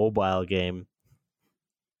free mobile game.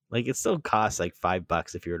 Like it still costs like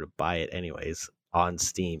 $5 if you were to buy it anyways on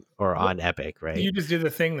Steam or on Epic, right? You just did the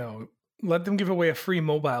thing though. Let them give away a free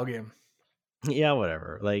mobile game. Yeah,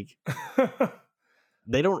 whatever. Like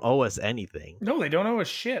they don't owe us anything. No, they don't owe us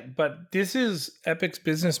shit. But this is Epic's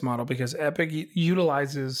business model because Epic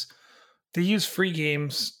they use free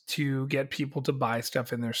games to get people to buy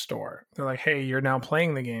stuff in their store. They're like, hey, you're now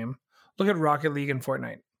playing the game. Look at Rocket League and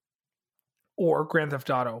Fortnite or Grand Theft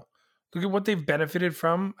Auto. Look at what they've benefited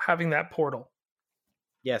from having that portal.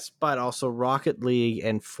 Yes, but also Rocket League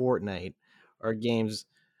and Fortnite are games,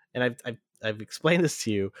 and I've explained this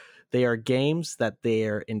to you. They are games that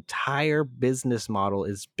their entire business model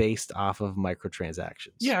is based off of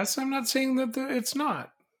microtransactions. Yes, I'm not saying that it's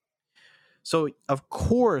not. So, of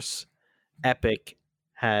course, Epic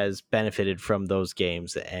has benefited from those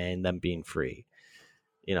games and them being free.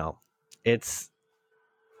 It's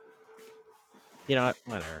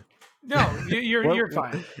whatever. No, you're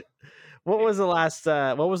fine. What was the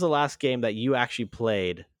last game that you actually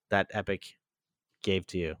played that Epic gave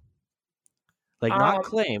to you? Like not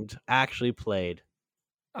claimed, actually played.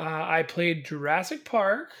 I played Jurassic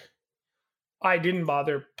Park. I didn't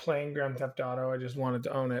bother playing Grand Theft Auto. I just wanted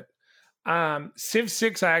to own it. Civ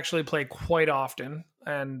 6 I actually play quite often,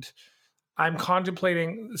 and I'm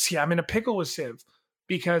contemplating. See, I'm in a pickle with Civ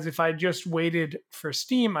because if I just waited for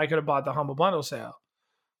Steam, I could have bought the Humble Bundle sale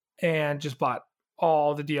and just bought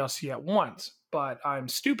all the DLC at once. But I'm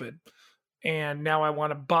stupid, and now I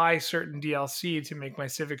want to buy certain DLC to make my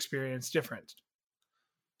Civ experience different.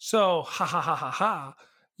 So, ha.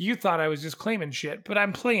 You thought I was just claiming shit, but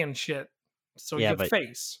I'm playing shit. So yeah, your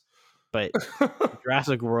face. But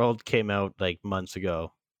Jurassic World came out like months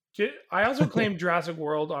ago. I also claimed Jurassic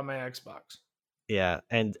World on my Xbox. Yeah,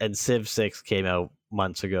 and Civ 6 came out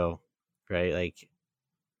months ago, right? Like,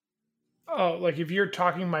 oh, like if you're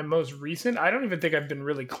talking my most recent, I don't even think I've been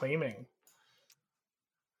really claiming.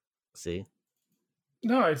 See?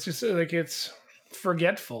 No, it's just like it's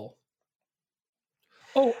forgetful.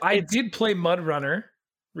 Oh, I did play Mud Runner.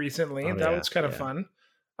 recently. Oh, That yeah, was kind of yeah. fun.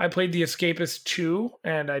 I played The Escapist 2,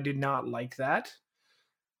 and I did not like that.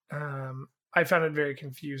 I found it very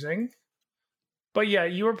confusing. But yeah,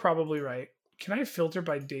 you were probably right. Can I filter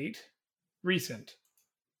by date? Recent.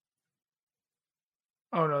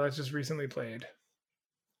 Oh no, that's just recently played.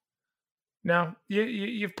 No,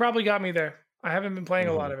 you've probably got me there. I haven't been playing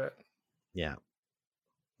a lot of it. Yeah.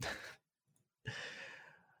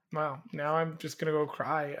 Wow, now I'm just gonna go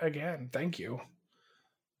cry again. Thank you.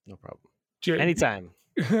 No problem. Do you, Anytime.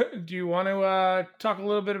 do you want to talk a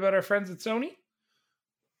little bit about our friends at Sony?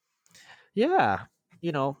 Yeah.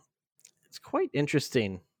 You know, it's quite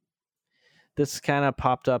interesting. This kind of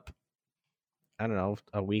popped up, I don't know,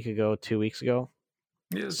 a week ago, 2 weeks ago.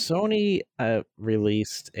 Yes. Sony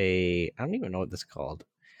released I don't even know what this is called.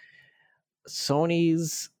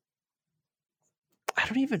 Sony's,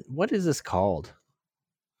 what is this called?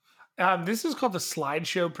 This is called the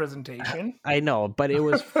slideshow presentation. I know, but it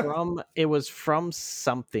was from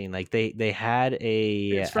something like they had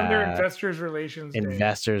It's from their investors relations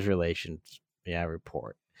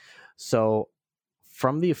report. So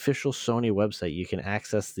from the official Sony website, you can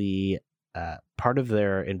access the part of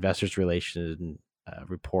their investors relation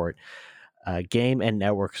report, game and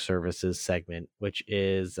network services segment, which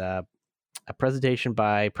is a presentation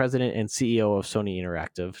by President and CEO of Sony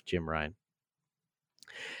Interactive, Jim Ryan.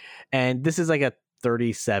 And this is like a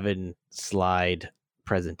 37 slide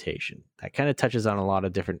presentation that kind of touches on a lot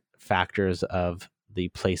of different factors of the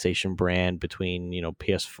PlayStation brand between,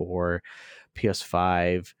 PS4,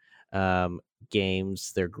 PS5,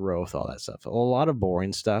 games, their growth, all that stuff. A lot of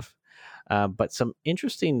boring stuff, but some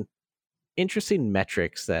interesting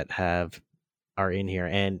metrics that are in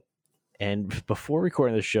here. And before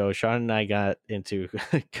recording the show, Sean and I got into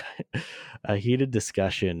a heated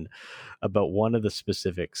discussion about one of the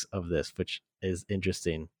specifics of this, which is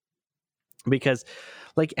interesting. Because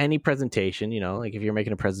like any presentation, like if you're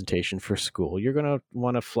making a presentation for school, you're going to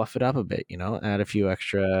want to fluff it up a bit, add a few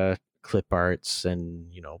extra clip arts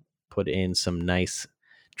and, put in some nice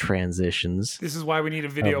transitions. This is why we need a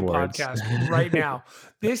video podcast right now.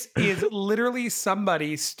 This is literally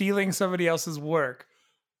somebody stealing somebody else's work.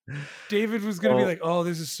 David was going to be like, oh,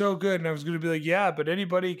 this is so good. And I was going to be like, yeah, but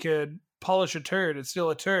anybody could polish a turd. It's still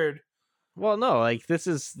a turd. Well, no, like this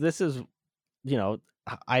is,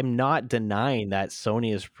 I'm not denying that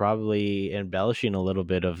Sony is probably embellishing a little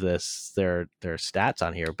bit of this, their stats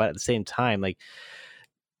on here, but at the same time, like,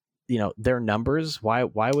 their numbers, why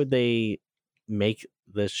would they make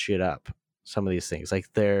this shit up? Some of these things,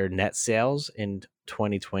 like their net sales in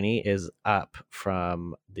 2020 is up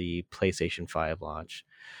from the PlayStation 5 launch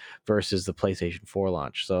versus the PlayStation 4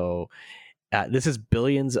 launch. So this is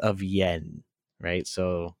billions of yen, right?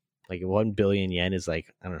 So like 1 billion yen is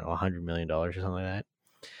like, I don't know, $100 million or something like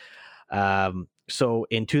that. So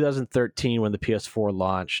in 2013, when the PS4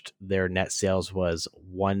 launched, their net sales was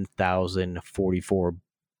 1,044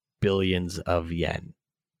 billions of yen.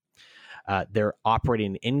 Their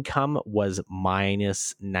operating income was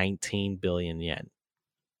minus 19 billion yen.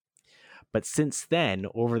 But since then,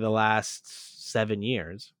 over the last 7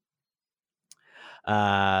 years,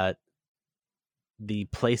 the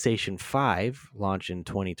PlayStation 5 launched in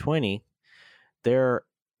 2020, their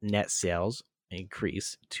net sales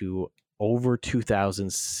increased to over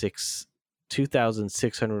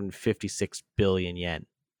 2,656 billion yen.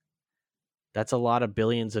 That's a lot of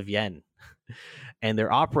billions of yen. And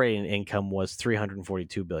their operating income was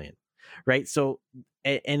 342 billion, right? So,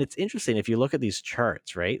 and it's interesting if you look at these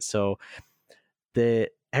charts, right? So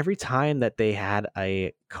every time that they had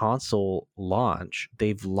a console launch,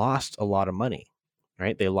 they've lost a lot of money,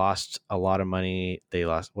 right? They lost a lot of money. They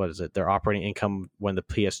lost, their operating income when the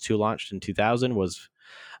PS2 launched in 2000 was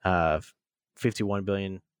 51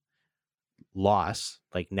 billion loss,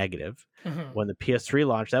 like negative. When the PS3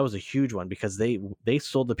 launched, that was a huge one because they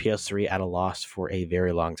sold the PS3 at a loss for a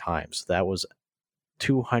very long time. So that was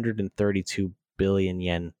 232 billion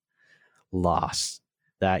yen loss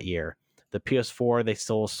that year. The PS4, they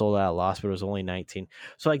still sold at a loss, but it was only 19.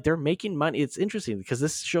 So like they're making money. It's interesting because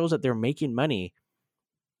this shows that they're making money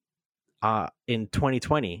in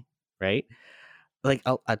 2020, right? Like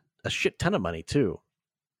a shit ton of money too.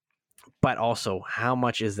 But also, how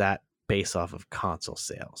much is that based off of console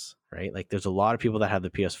sales, right? Like there's a lot of people that have the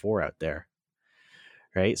PS4 out there,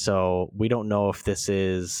 right? So we don't know if they're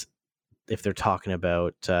talking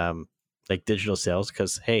about like digital sales,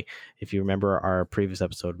 because hey, if you remember our previous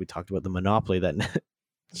episode, we talked about the monopoly that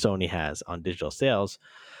Sony has on digital sales.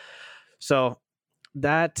 So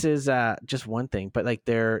that is just one thing, but like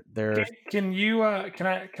they're can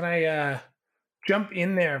I jump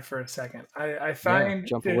in there for a second? I find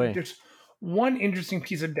jump away. There's one interesting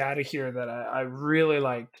piece of data here that I really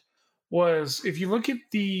liked was if you look at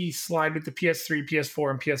the slide with the PS3,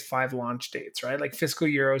 PS4, and PS5 launch dates, right? Like fiscal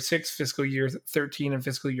year 06, fiscal year 13, and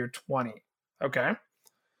fiscal year 20. Okay.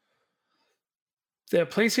 The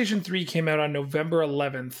PlayStation 3 came out on November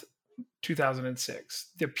 11th, 2006.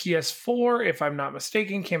 The PS4, if I'm not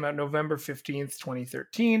mistaken, came out November 15th,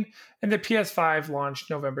 2013. And the PS5 launched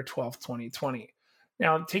November 12th, 2020.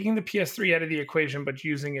 Now, taking the PS3 out of the equation, but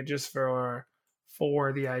using it just for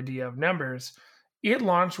the idea of numbers, it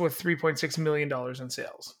launched with $3.6 million in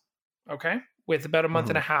sales. Okay? With about a month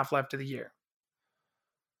and a half left of the year.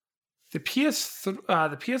 The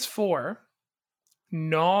PS4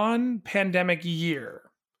 non-pandemic year,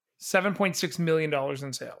 $7.6 million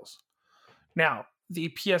in sales. Now, the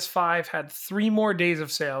PS5 had 3 more days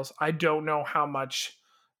of sales. I don't know how much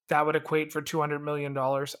that would equate for $200 million.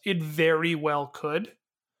 It very well could.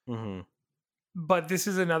 Mm-hmm. But this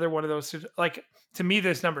is another one of those, like, to me,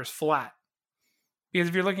 this number is flat. Because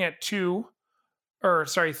if you're looking at 3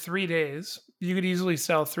 days, you could easily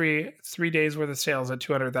sell three days worth of sales at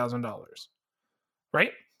 $200,000.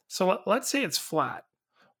 Right? So let's say it's flat.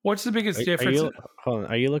 What's the biggest difference?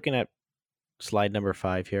 Are you looking at slide number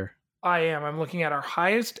 5 here? I am. I'm looking at our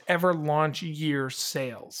highest ever launch year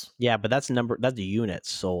sales. Yeah, but that's the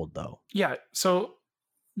units sold though. Yeah. So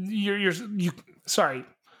you're right.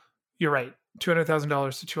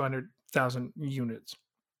 $200,000 to 200,000 units.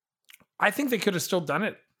 I think they could have still done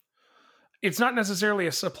it. It's not necessarily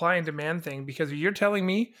a supply and demand thing, because you're telling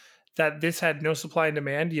me that this had no supply and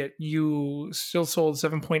demand, yet you still sold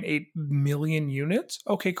 7.8 million units?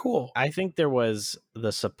 Okay, cool. I think there was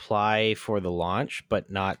the supply for the launch, but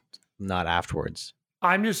not afterwards.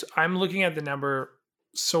 I'm looking at the number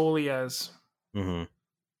solely as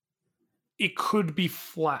it could be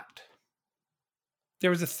flat. There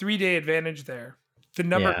was a 3-day advantage there. The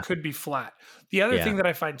number could be flat. The other thing that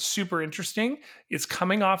I find super interesting is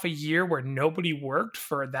coming off a year where nobody worked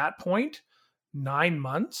for that point, 9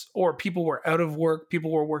 months, or people were out of work, people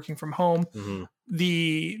were working from home.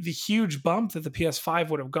 The huge bump that the PS5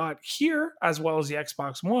 would have got here, as well as the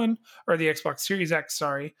Xbox One or the Xbox Series X,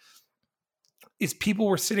 is people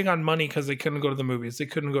were sitting on money because they couldn't go to the movies, they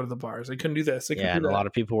couldn't go to the bars, they couldn't do this, they couldn't do that. A lot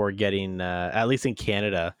of people were getting, at least in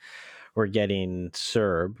Canada, were getting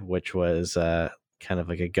CERB, which was kind of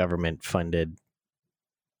like a government funded,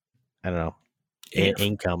 I don't know,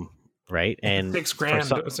 income, right? And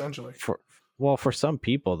 $6,000 essentially. For some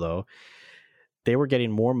people though, they were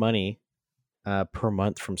getting more money per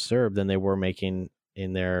month from CERB than they were making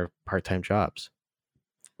in their part-time jobs,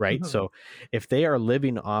 right? So if they are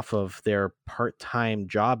living off of their part-time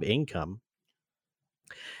job income,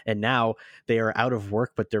 and now they are out of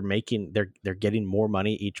work, but they're getting more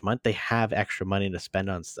money each month, they have extra money to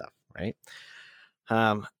spend on stuff, right?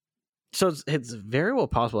 So it's very well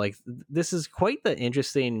possible. Like, this is quite the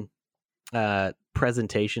interesting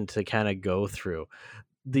presentation to kind of go through.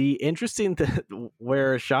 The interesting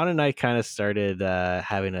where Sean and I kind of started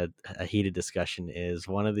having a heated discussion is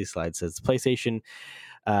one of these slides says PlayStation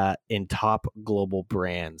in top global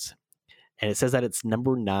brands. And it says that it's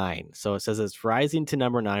number 9. So it says it's rising to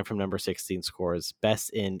number 9 from number 16 scores. Best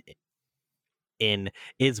in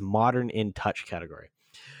is modern in touch category.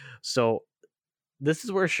 So this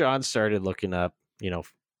is where Sean started looking up,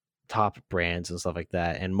 top brands and stuff like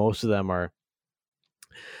that. And most of them are,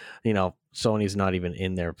 Sony's not even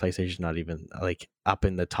in there. PlayStation's not even like up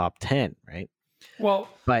in the top 10, right? Well,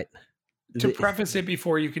 but to preface it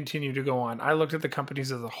before you continue to go on, I looked at the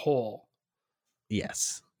companies as a whole.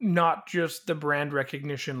 Yes. Not just the brand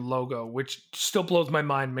recognition logo, which still blows my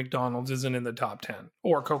mind. McDonald's isn't in the top 10,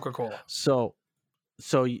 or Coca-Cola. So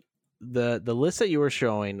the list that you were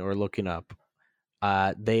showing or looking up,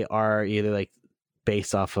 they are either like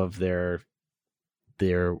based off of their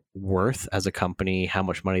worth as a company, how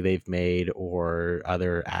much money they've made, or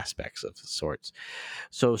other aspects of the sorts.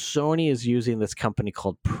 So Sony is using this company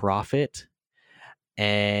called Profit,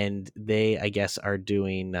 and they, I guess, are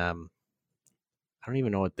doing I don't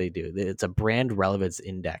even know what they do. It's a brand relevance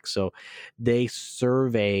index. So they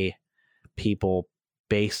survey people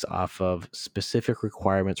based off of specific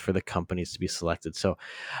requirements for the companies to be selected. So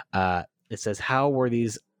it says, how were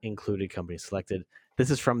these included companies selected?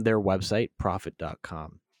 This is from their website,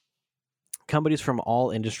 profit.com. Companies from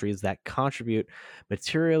all industries that contribute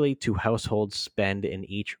materially to household spend in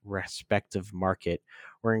each respective market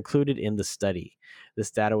were included in the study.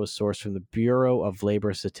 This data was sourced from the Bureau of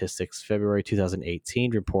Labor Statistics' February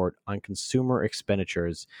 2018 report on consumer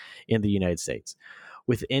expenditures in the United States.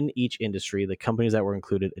 Within each industry, the companies that were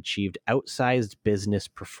included achieved outsized business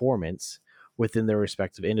performance, within their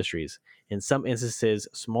respective industries. In some instances,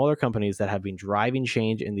 smaller companies that have been driving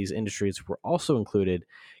change in these industries were also included,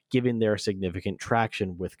 giving their significant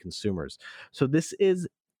traction with consumers. So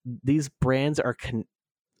these brands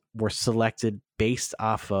were selected based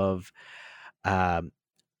off of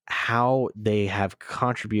how they have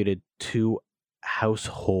contributed to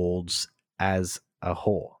households as a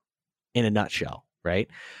whole, in a nutshell, right?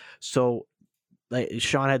 So, like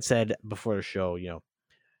Sean had said before the show,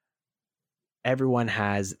 everyone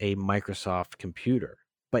has a Microsoft computer,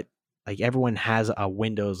 but like everyone has a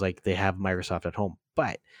Windows, like they have Microsoft at home.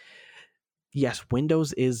 But yes,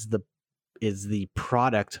 Windows is the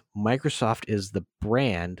product, Microsoft is the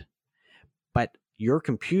brand, but your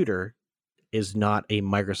computer is not a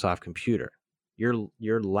Microsoft computer.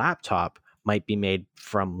 Your laptop might be made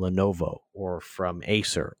from Lenovo or from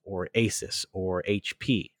Acer or Asus or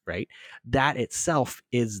HP, right? That itself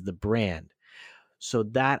is the brand. So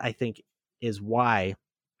that, I think, is why,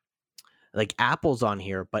 like, Apple's on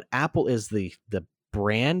here, but Apple is the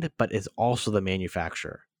brand, but is also the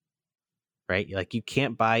manufacturer, right? Like, you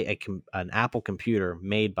can't buy an Apple computer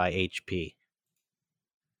made by HP.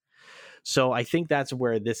 So I think that's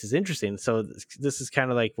where this is interesting. So this is kind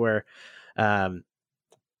of like where,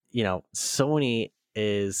 Sony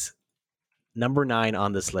is number 9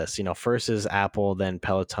 on this list. First is Apple, then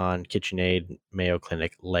Peloton, KitchenAid, Mayo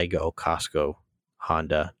Clinic, Lego, Costco,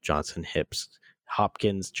 Honda, Johns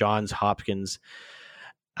Hopkins,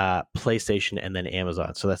 PlayStation, and then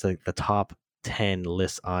Amazon. So that's like the top 10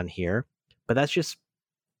 lists on here. But that's just,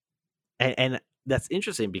 and that's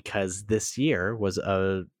interesting because this year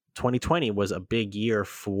 2020 was a big year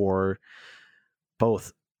for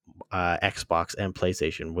both Xbox and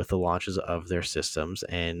PlayStation with the launches of their systems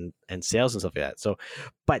and sales and stuff like that. So,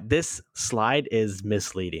 but this slide is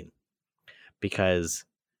misleading because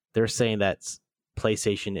they're saying that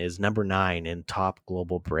PlayStation is number 9 in top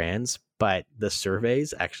global brands, but the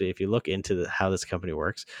surveys, actually, if you look into how this company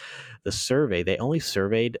works, the survey, they only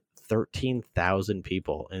surveyed 13,000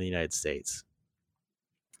 people in the United States.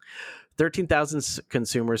 13,000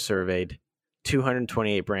 consumers surveyed,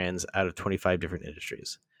 228 brands out of 25 different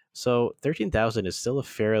industries. So 13,000 is still a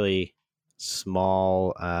fairly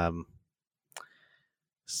small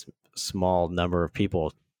small number of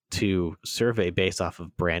people to survey based off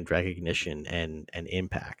of brand recognition and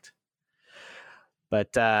impact.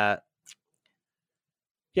 But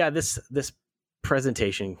this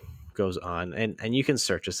presentation goes on, and you can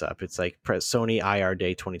search this up. It's like Sony IR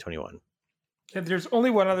Day 2021. Yeah, there's only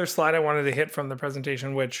one other slide I wanted to hit from the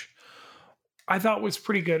presentation, which I thought was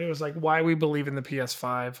pretty good. It was like, why we believe in the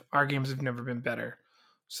PS5. Our games have never been better.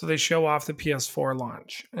 So they show off the PS4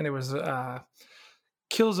 launch, and it was Killzone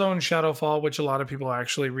Shadowfall, which a lot of people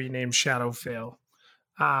actually renamed Shadowfall.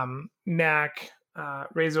 Knack,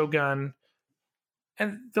 Resogun,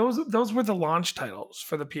 and those were the launch titles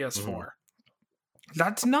for the PS4. Mm-hmm.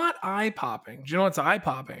 That's not eye-popping. Do you know what's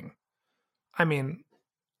eye-popping? I mean,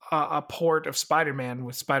 a port of Spider-Man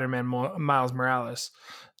with Spider-Man Miles Morales,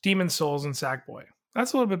 Demon's Souls, and Sackboy.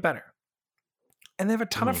 That's a little bit better. And they have a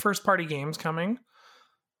ton of first-party games coming,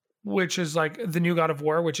 which is like the new God of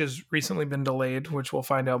War, which has recently been delayed, which we'll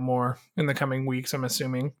find out more in the coming weeks, I'm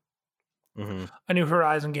assuming. Mm-hmm. A new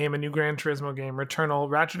Horizon game, a new Gran Turismo game, Returnal,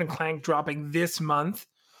 Ratchet & Clank dropping this month,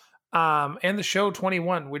 and the Show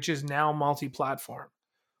 21, which is now multi-platform.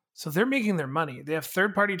 So they're making their money. They have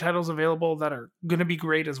third-party titles available that are going to be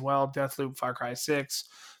great as well. Deathloop, Far Cry 6,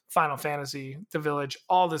 Final Fantasy, The Village,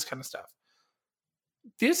 all this kind of stuff.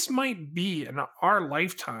 This might be, in our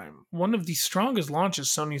lifetime, one of the strongest launches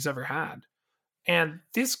Sony's ever had. And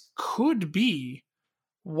this could be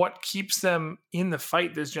what keeps them in the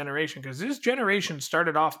fight this generation, because this generation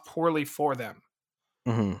started off poorly for them.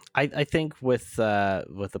 Mm-hmm. I think with the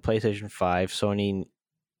PlayStation 5, Sony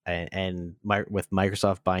and with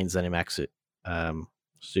Microsoft buying ZeniMax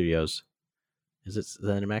Studios. Is it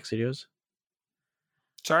ZeniMax Studios?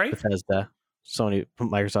 Sorry? Bethesda.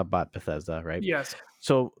 Microsoft bought Bethesda, right? Yes.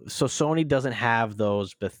 So Sony doesn't have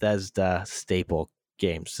those Bethesda staple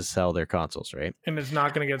games to sell their consoles, right? And it's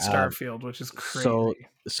not going to get Starfield, which is crazy.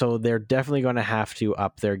 So they're definitely going to have to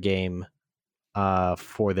up their game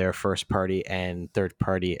for their first party and third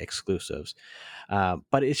party exclusives.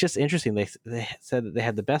 But it's just interesting. They said that they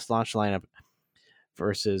had the best launch lineup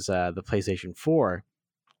versus the PlayStation 4.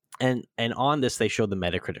 And on this, they showed the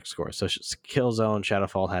Metacritic score. So Killzone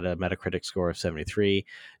Shadowfall had a Metacritic score of 73,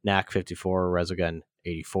 Knack 54, Resogun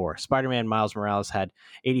 84. Spider-Man Miles Morales had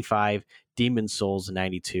 85, Demon's Souls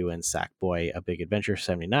 92, and Sackboy A Big Adventure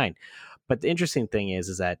 79. But the interesting thing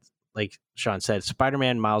is that, like Sean said,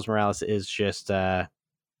 Spider-Man Miles Morales is just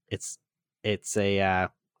it's a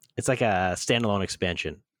it's like a standalone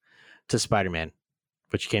expansion to Spider-Man,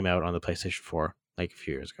 which came out on the PlayStation 4 like a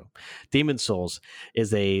few years ago. Demon Souls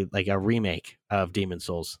is a remake of Demon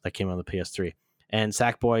Souls that came on the PS3. And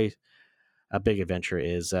Sackboy: A Big Adventure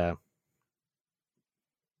is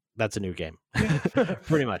that's a new game,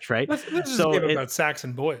 pretty much, right? Let's just give about Sacks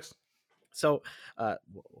and Boys. So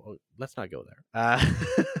let's not go there.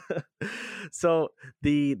 So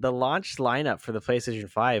the launch lineup for the PlayStation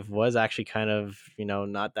 5 was actually kind of,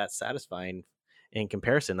 not that satisfying in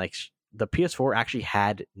comparison. Like the PS4 actually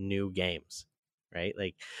had new games, right?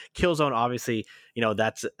 Like Killzone, obviously,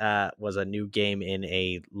 that's was a new game in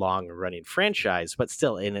a long running franchise, but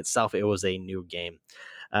still in itself, it was a new game.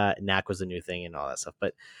 Knack was a new thing and all that stuff.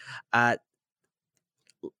 But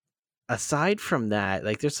aside from that,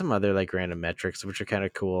 like there's some other like random metrics which are kind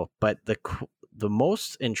of cool, but the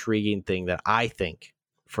most intriguing thing that I think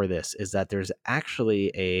for this is that there's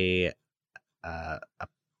actually a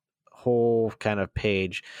whole kind of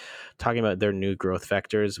page talking about their new growth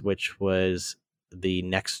vectors, which was the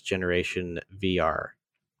next generation VR.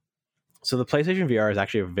 So the PlayStation VR is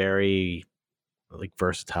actually a very like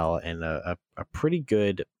versatile and a pretty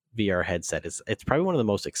good VR headset. It's probably one of the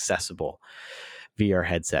most accessible VR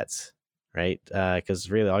headsets, right?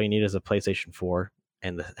 Because really all you need is a PlayStation 4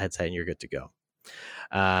 and the headset and you're good to go.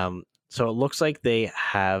 So it looks like they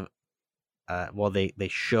have they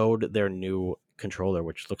showed their new controller,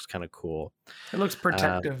 which looks kind of cool. It looks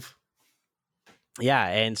protective. Yeah,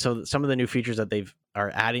 and so some of the new features that they've are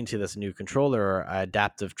adding to this new controller are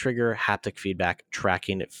adaptive trigger, haptic feedback,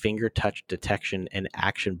 tracking, finger touch detection, and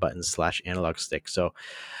action buttons / analog stick. So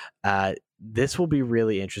this will be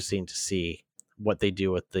really interesting to see what they do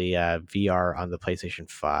with the VR on the PlayStation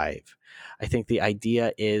 5. I think the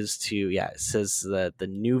idea is it says that the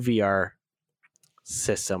new VR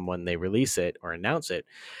system, when they release it or announce it,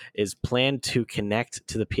 is planned to connect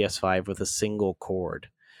to the PS5 with a single cord.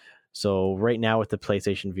 So right now with the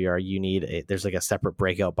PlayStation VR, there's like a separate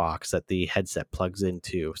breakout box that the headset plugs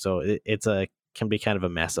into. So it's can be kind of a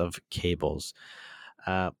mess of cables.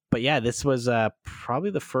 But yeah, this was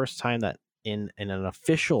probably the first time that in an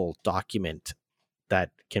official document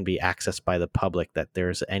that can be accessed by the public that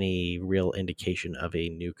there's any real indication of a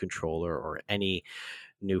new controller or any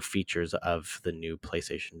new features of the new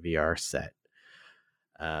PlayStation VR set.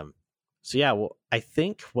 So yeah, well, I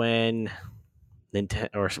think when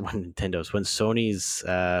Sony's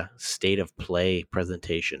State of Play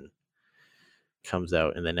presentation comes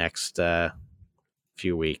out in the next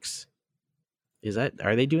few weeks,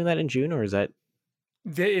 are they doing that in June or is that?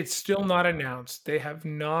 It's still not announced. They have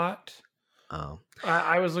not. Oh.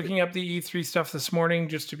 I was looking up the E3 stuff this morning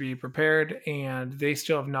just to be prepared, and they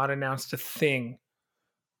still have not announced a thing.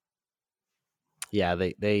 Yeah,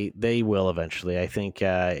 they will eventually. I think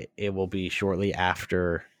it will be shortly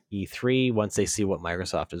after E3 once they see what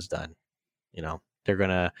Microsoft has done. They're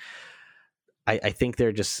gonna. I think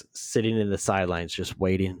they're just sitting in the sidelines, just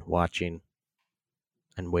waiting, watching,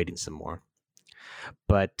 and waiting some more.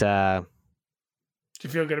 But do you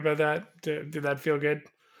feel good about that? Did that feel good?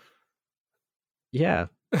 Yeah.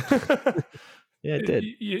 Yeah, it did.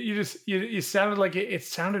 You sounded like it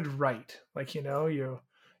sounded right. Like,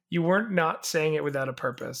 you weren't not saying it without a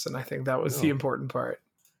purpose. And I think that was the important part.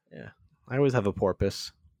 Yeah. I always have a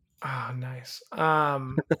porpoise. Ah, nice.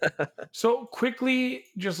 So quickly,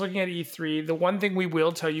 just looking at E3, the one thing we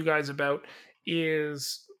will tell you guys about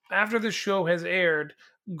is after the show has aired,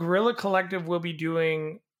 Guerrilla Collective will be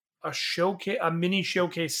doing a mini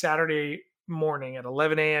showcase Saturday morning at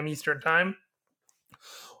 11 a.m. Eastern time,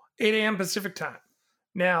 8 a.m. Pacific time.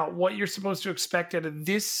 Now, what you're supposed to expect out of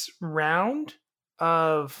this round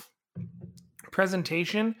of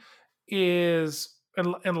presentation is,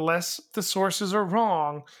 unless the sources are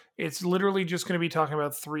wrong, it's literally just going to be talking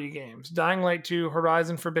about 3 games: Dying Light 2,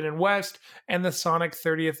 Horizon Forbidden West, and the Sonic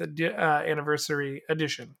 30th Anniversary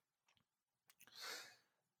Edition.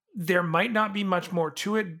 There might not be much more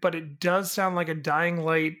to it, but it does sound like a Dying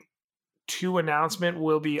Light 2 announcement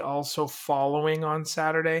will be also following on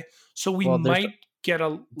Saturday. So we might get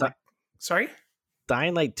sorry?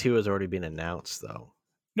 Dying Light 2 has already been announced, though.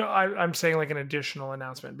 No, I'm saying like an additional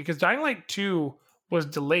announcement, because Dying Light 2 was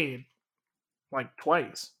delayed like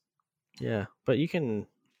twice. Yeah, but I'm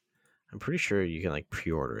pretty sure you can like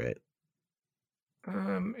pre-order it.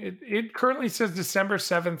 It currently says December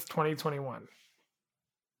 7th, 2021.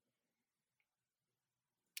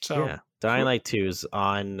 So yeah, Dying Light 2 is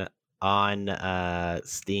on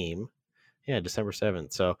Steam. Yeah, December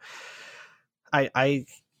 7th. So I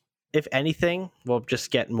if anything, we'll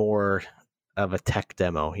just get more of a tech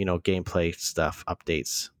demo, gameplay stuff,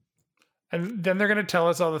 updates. And then they're going to tell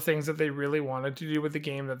us all the things that they really wanted to do with the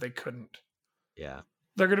game that they couldn't. Yeah.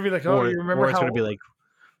 They're going to be like, oh, you remember it's how... going to be like,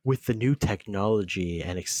 with the new technology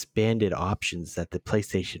and expanded options that the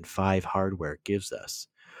PlayStation 5 hardware gives us,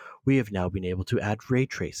 we have now been able to add ray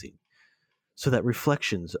tracing so that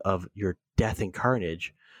reflections of your death and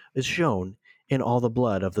carnage is shown in all the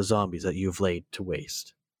blood of the zombies that you've laid to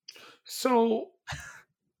waste. So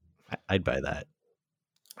I'd buy that.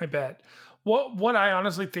 I bet. What I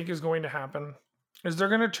honestly think is going to happen is they're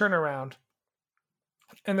going to turn around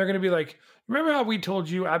and they're going to be like, remember how we told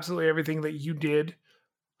you absolutely everything that you did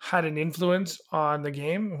had an influence on the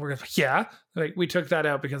game? And we're going to be, yeah, like we took that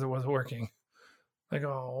out because it wasn't working. Like,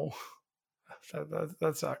 oh,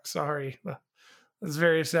 that sucks. Sorry. That's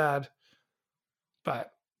very sad.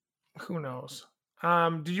 But who knows?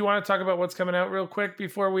 Did you want to talk about what's coming out real quick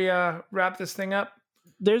before we wrap this thing up?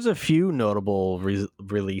 There's a few notable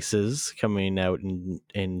releases coming out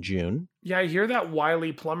in June. Yeah, I hear that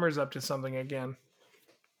Wily Plumber's up to something again.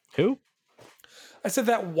 Who? I said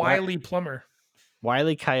that Wily Plumber. Wile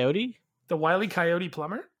E. Coyote? The Wile E. Coyote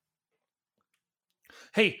Plumber?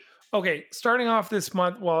 Hey, okay, starting off this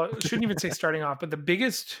month, well, I shouldn't even say starting off, but the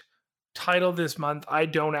biggest title this month, I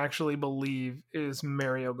don't actually believe, is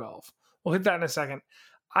Mario Golf. We'll hit that in a second.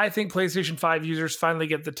 I think PlayStation 5 users finally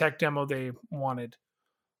get the tech demo they wanted.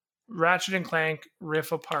 Ratchet and Clank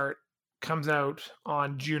Rift Apart comes out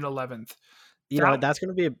on June 11th. You know, that's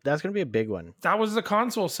going to be a big one. That was the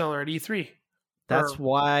console seller at E3. That's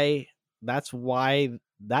why that's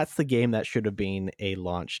the game that should have been a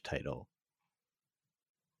launch title.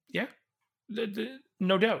 Yeah.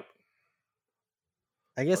 No doubt.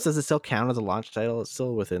 I guess, does it still count as a launch title? It's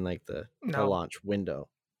still within like the launch window.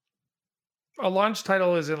 A launch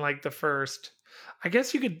title is in like the first, I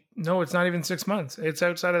guess you could, no, it's not even 6 months. It's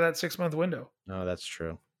outside of that 6 month window. No, that's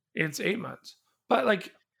true. It's 8 months. But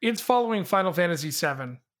like, it's following Final Fantasy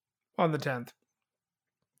VII on the 10th.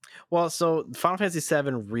 Well, so Final Fantasy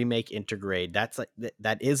VII Remake Intergrade, that's like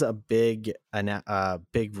that is a big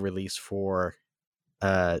release for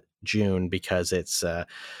June, because it's the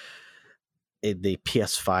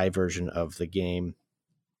PS5 version of the game.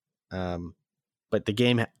 But the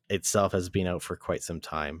game itself has been out for quite some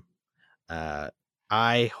time.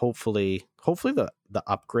 Hopefully the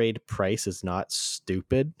upgrade price is not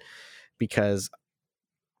stupid, because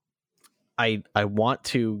I want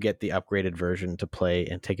to get the upgraded version to play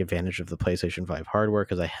and take advantage of the PlayStation 5 hardware,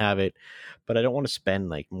 because I have it, but I don't want to spend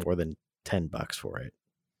like more than $10 for it.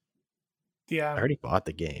 Yeah. I already bought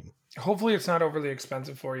the game. Hopefully it's not overly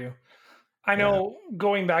expensive for you. I know,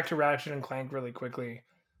 going back to Ratchet and Clank really quickly,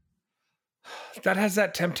 that has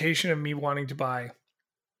that temptation of me wanting to buy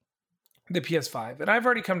the PS5. And I've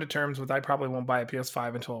already come to terms with I probably won't buy a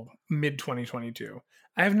PS5 until mid-2022.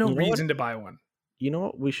 I have no reason to buy one. You know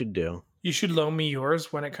what we should do? You should loan me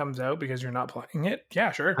yours when it comes out, because you're not playing it.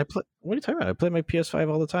 Yeah, sure. What are you talking about? I play my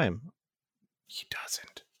PS5 all the time. He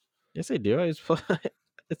doesn't. Yes, I do.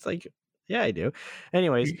 It's like, yeah, I do.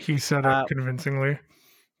 Anyways. He said it convincingly.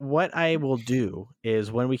 What I will do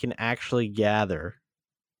is, when we can actually gather,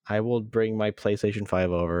 I will bring my PlayStation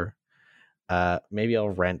 5 over. Maybe I'll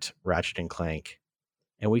rent Ratchet and Clank,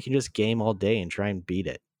 and we can just game all day and try and beat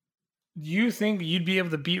it. You think you'd be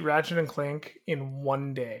able to beat Ratchet and Clank in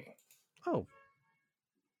one day? Oh,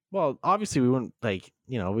 well, obviously we wouldn't, like,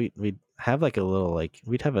 you know, we'd have like a little, like,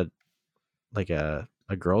 we'd have a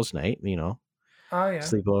girls' night, you know. Oh yeah.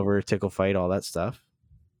 Sleepover, tickle fight, all that stuff.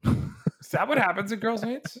 Is that what happens at girls'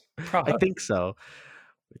 nights? I think so.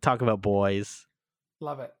 We talk about boys.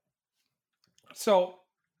 Love it. So,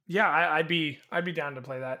 yeah, I'd be down to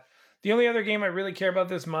play that. The only other game I really care about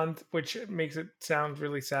this month, which makes it sound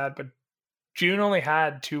really sad, but June only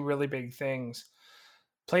had 2 really big things.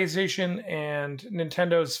 PlayStation and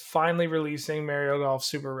Nintendo's finally releasing Mario Golf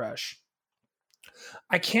Super Rush.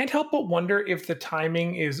 I can't help but wonder if the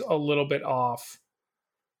timing is a little bit off.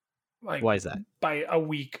 Like, why is that? By a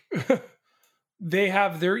week. They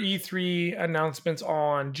have their E3 announcements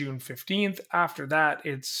on June 15th. After that,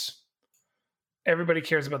 it's everybody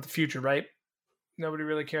cares about the future, right? Nobody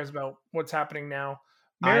really cares about what's happening now.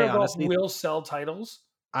 Mario Golf will sell titles.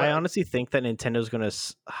 I honestly think that Nintendo's going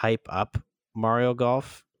to hype up Mario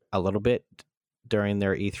Golf a little bit during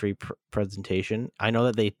their E3 presentation. I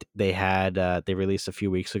know that they released a few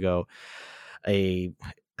weeks ago a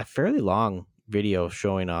fairly long video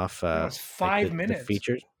showing off it was 5 minutes. The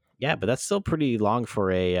features. Yeah, but that's still pretty long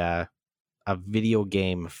for a video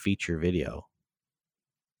game feature video.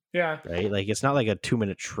 Yeah. Right? Like, it's not like a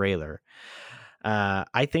 2-minute trailer.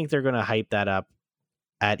 I think they're going to hype that up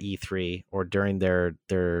at E3 or during their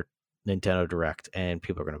Nintendo Direct, and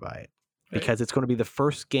people are going to buy it. because it's going to be the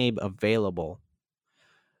first game available,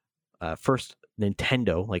 first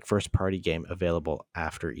Nintendo, like first party game available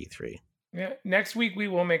after E3. Yeah, next week we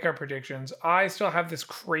will make our predictions. I still have this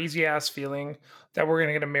crazy ass feeling that we're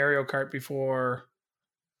gonna get a Mario Kart before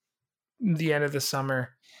the end of the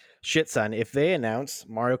summer. Shit, son, if they announce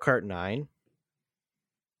Mario Kart 9,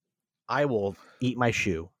 I will eat my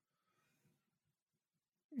shoe.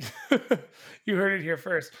 You heard it here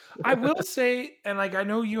first. I will say, and like I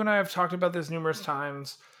know you and I have talked about this numerous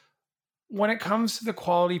times, when it comes to the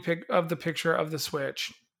quality of the picture of the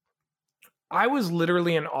Switch, I was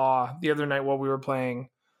literally in awe the other night while we were playing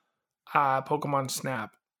Pokemon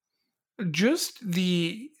Snap. Just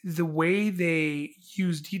the way they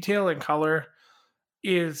use detail and color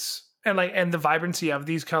is, and the vibrancy of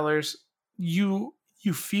these colors, you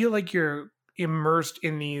feel like you're immersed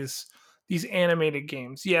in these animated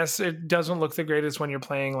games. Yes, it doesn't look the greatest when you're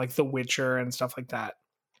playing like The Witcher and stuff like that.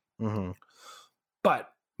 Mm-hmm. But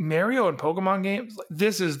Mario and Pokemon games,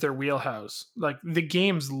 this is their wheelhouse. Like the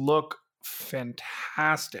games look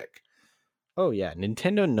fantastic. Oh yeah,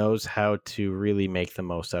 Nintendo knows how to really make the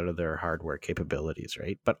most out of their hardware capabilities,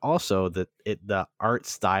 right? But also the art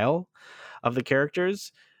style of the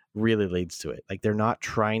characters really leads to it. Like they're not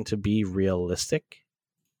trying to be realistic,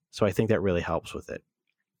 so I think that really helps with it.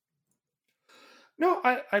 No,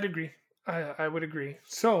 I'd agree. I would agree.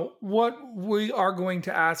 So what we are going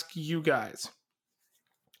to ask you guys,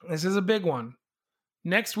 this is a big one.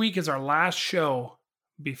 Next week is our last show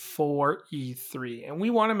before E3, and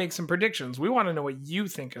we want to make some predictions. We want to know what you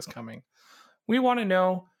think is coming. We want to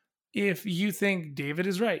know if you think David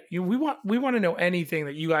is right. We want to know anything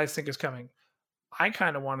that you guys think is coming. I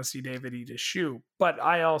kind of want to see David eat his shoe, but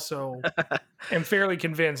I also am fairly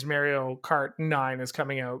convinced Mario Kart 9 is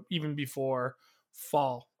coming out even before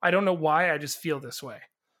fall. I don't know why, I just feel this way.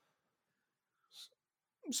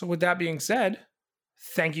 So with that being said,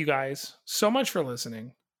 thank you guys so much for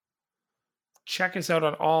listening. Check us out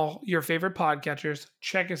on all your favorite podcatchers.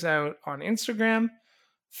 Check us out on Instagram,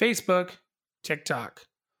 Facebook, TikTok.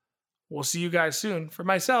 We'll see you guys soon. For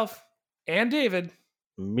myself and David.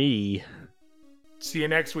 Me. See you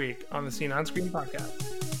next week on the Scene On Screen podcast.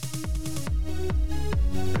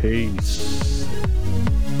 Peace.